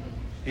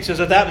 He says,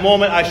 at that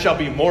moment I shall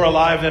be more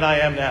alive than I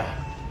am now.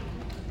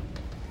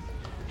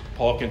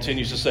 Paul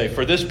continues to say,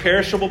 for this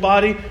perishable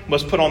body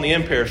must put on the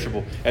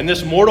imperishable, and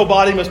this mortal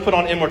body must put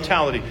on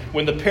immortality.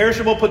 When the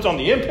perishable puts on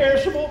the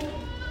imperishable,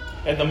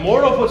 and the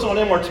mortal puts on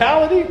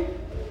immortality,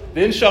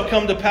 then shall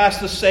come to pass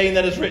the saying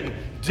that is written,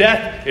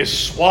 death is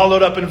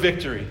swallowed up in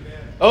victory.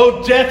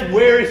 Oh, death,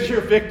 where is your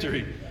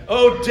victory?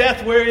 Oh,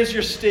 death, where is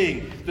your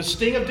sting? The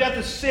sting of death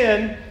is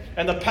sin,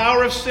 and the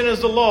power of sin is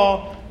the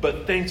law.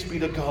 But thanks be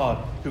to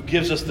God who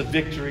gives us the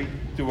victory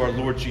through our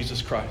Lord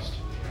Jesus Christ.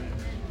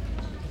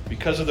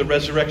 Because of the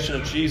resurrection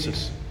of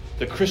Jesus,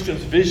 the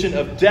Christian's vision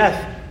of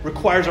death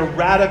requires a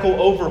radical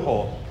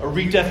overhaul, a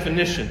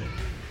redefinition.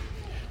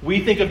 We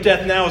think of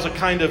death now as a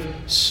kind of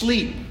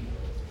sleep,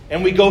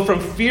 and we go from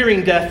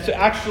fearing death to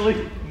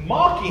actually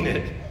mocking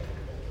it.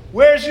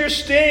 Where's your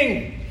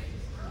sting?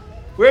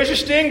 Where's your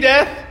sting,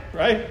 death?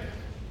 Right?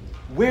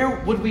 Where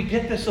would we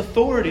get this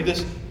authority,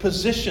 this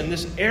position,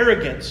 this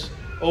arrogance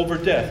over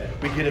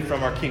death? We get it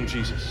from our King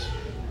Jesus,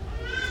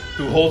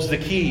 who holds the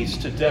keys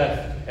to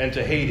death and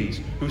to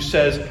Hades, who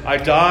says, I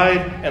died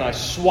and I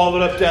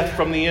swallowed up death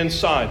from the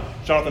inside.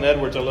 Jonathan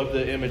Edwards, I love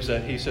the image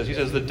that he says. He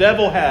says, the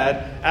devil had,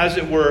 as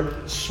it were,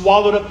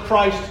 swallowed up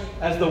Christ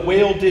as the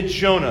whale did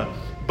Jonah.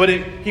 But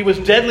he was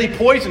deadly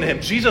poison to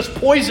him. Jesus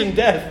poisoned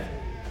death.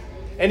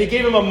 And he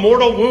gave him a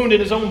mortal wound in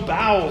his own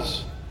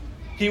bowels.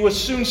 He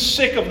was soon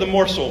sick of the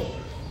morsel.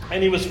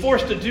 And he was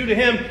forced to do to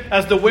him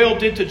as the whale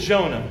did to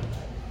Jonah.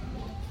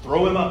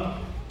 Throw him up.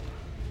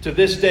 To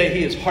this day,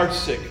 he is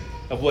heartsick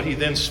of what he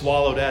then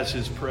swallowed as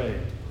his prey.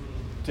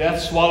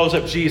 Death swallows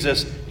up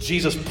Jesus.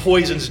 Jesus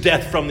poisons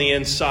death from the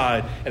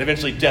inside. And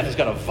eventually death has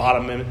got to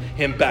vomit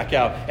him back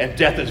out. And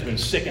death has been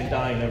sick and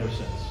dying ever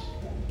since.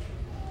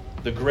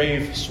 The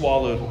grave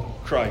swallowed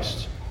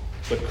Christ.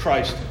 But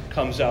Christ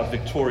comes out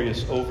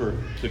victorious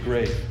over the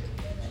grave.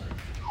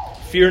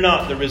 Fear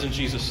not, the risen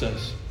Jesus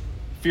says.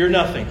 Fear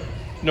nothing.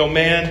 No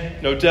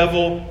man, no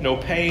devil, no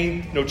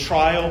pain, no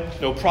trial,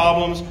 no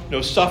problems,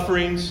 no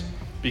sufferings,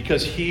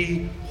 because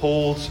he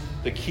holds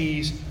the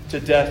keys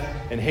to death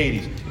and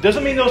Hades. It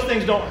doesn't mean those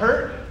things don't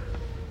hurt.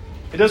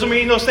 It doesn't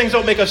mean those things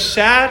don't make us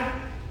sad.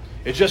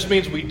 It just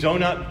means we do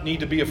not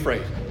need to be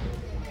afraid.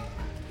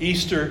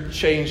 Easter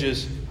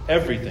changes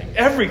everything.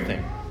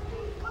 Everything.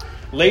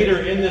 Later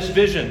in this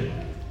vision,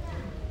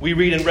 We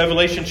read in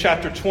Revelation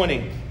chapter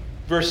 20,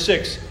 verse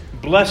 6,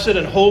 "Blessed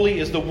and holy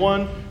is the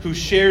one who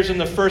shares in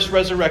the first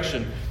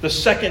resurrection. The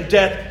second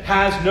death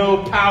has no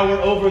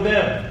power over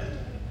them."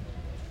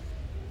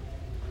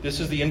 This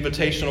is the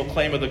invitational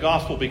claim of the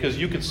gospel, because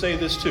you could say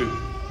this too.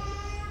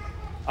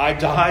 I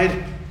died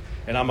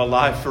and I'm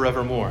alive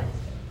forevermore.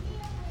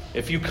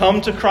 If you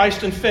come to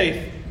Christ in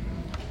faith,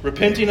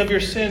 repenting of your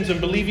sins and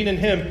believing in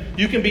Him,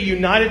 you can be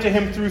united to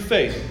Him through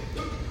faith.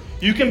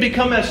 You can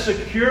become as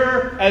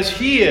secure as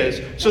He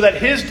is, so that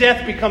His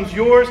death becomes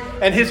yours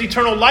and His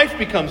eternal life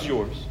becomes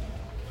yours.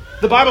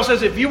 The Bible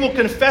says if you will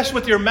confess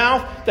with your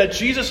mouth that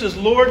Jesus is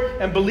Lord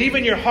and believe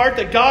in your heart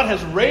that God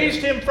has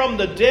raised Him from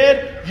the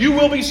dead, you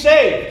will be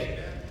saved.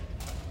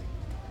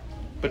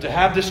 But to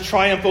have this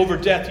triumph over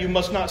death, you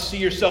must not see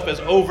yourself as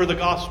over the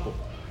gospel.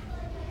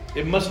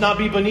 It must not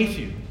be beneath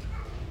you.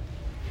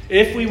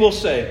 If we will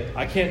say,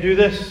 I can't do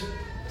this,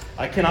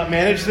 I cannot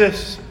manage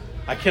this,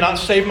 I cannot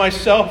save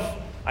myself,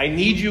 I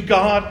need you,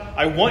 God,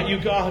 I want you,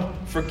 God,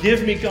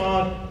 forgive me,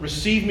 God,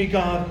 receive me,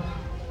 God,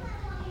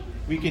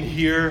 we can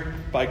hear,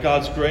 by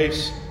God's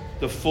grace,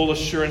 the full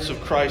assurance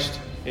of Christ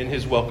in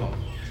His welcome.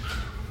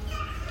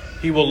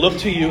 He will look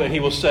to you and He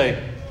will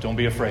say, don't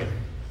be afraid.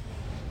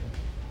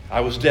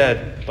 I was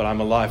dead, but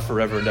I'm alive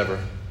forever and ever.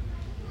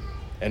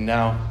 And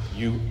now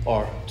you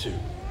are too.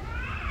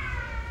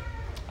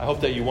 I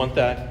hope that you want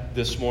that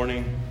this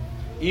morning.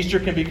 Easter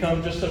can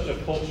become just such a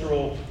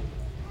cultural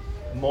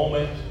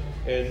moment,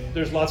 and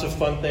there's lots of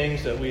fun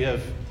things that we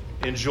have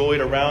enjoyed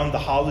around the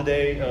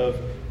holiday of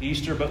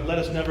Easter, but let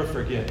us never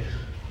forget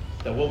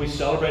that what we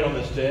celebrate on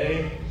this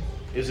day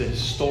is a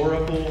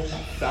historical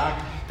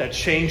fact that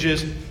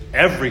changes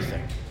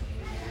everything.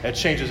 It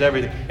changes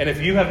everything. And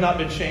if you have not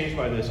been changed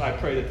by this, I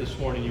pray that this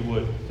morning you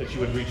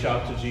would reach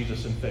out to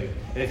Jesus in faith.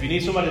 And if you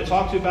need somebody to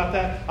talk to about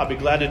that, I'll be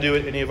glad to do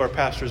it. Any of our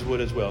pastors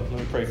would as well. Let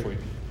me pray for you.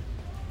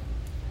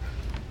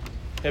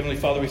 Heavenly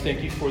Father, we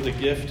thank you for the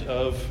gift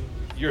of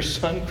your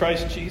Son,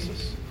 Christ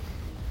Jesus.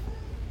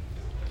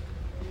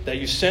 That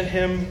you sent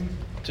Him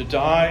to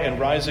die and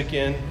rise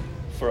again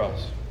for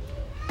us.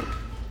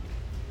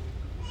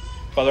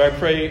 Father, I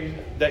pray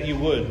that you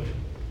would,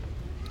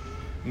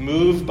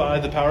 moved by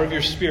the power of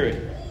your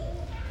Spirit,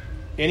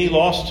 any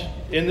lost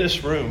in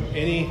this room,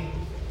 any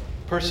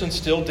person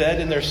still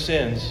dead in their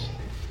sins,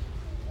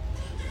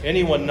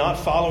 anyone not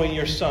following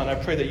your Son, I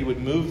pray that you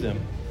would move them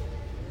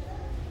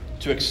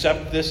to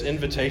accept this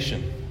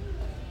invitation,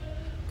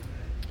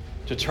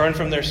 to turn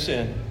from their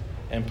sin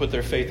and put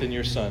their faith in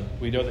your Son.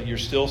 We know that you're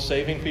still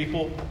saving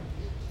people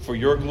for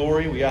your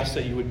glory. We ask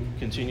that you would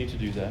continue to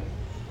do that.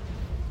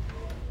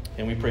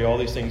 And we pray all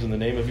these things in the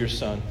name of your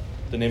Son,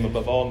 the name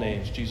above all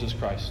names, Jesus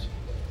Christ.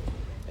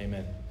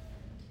 Amen.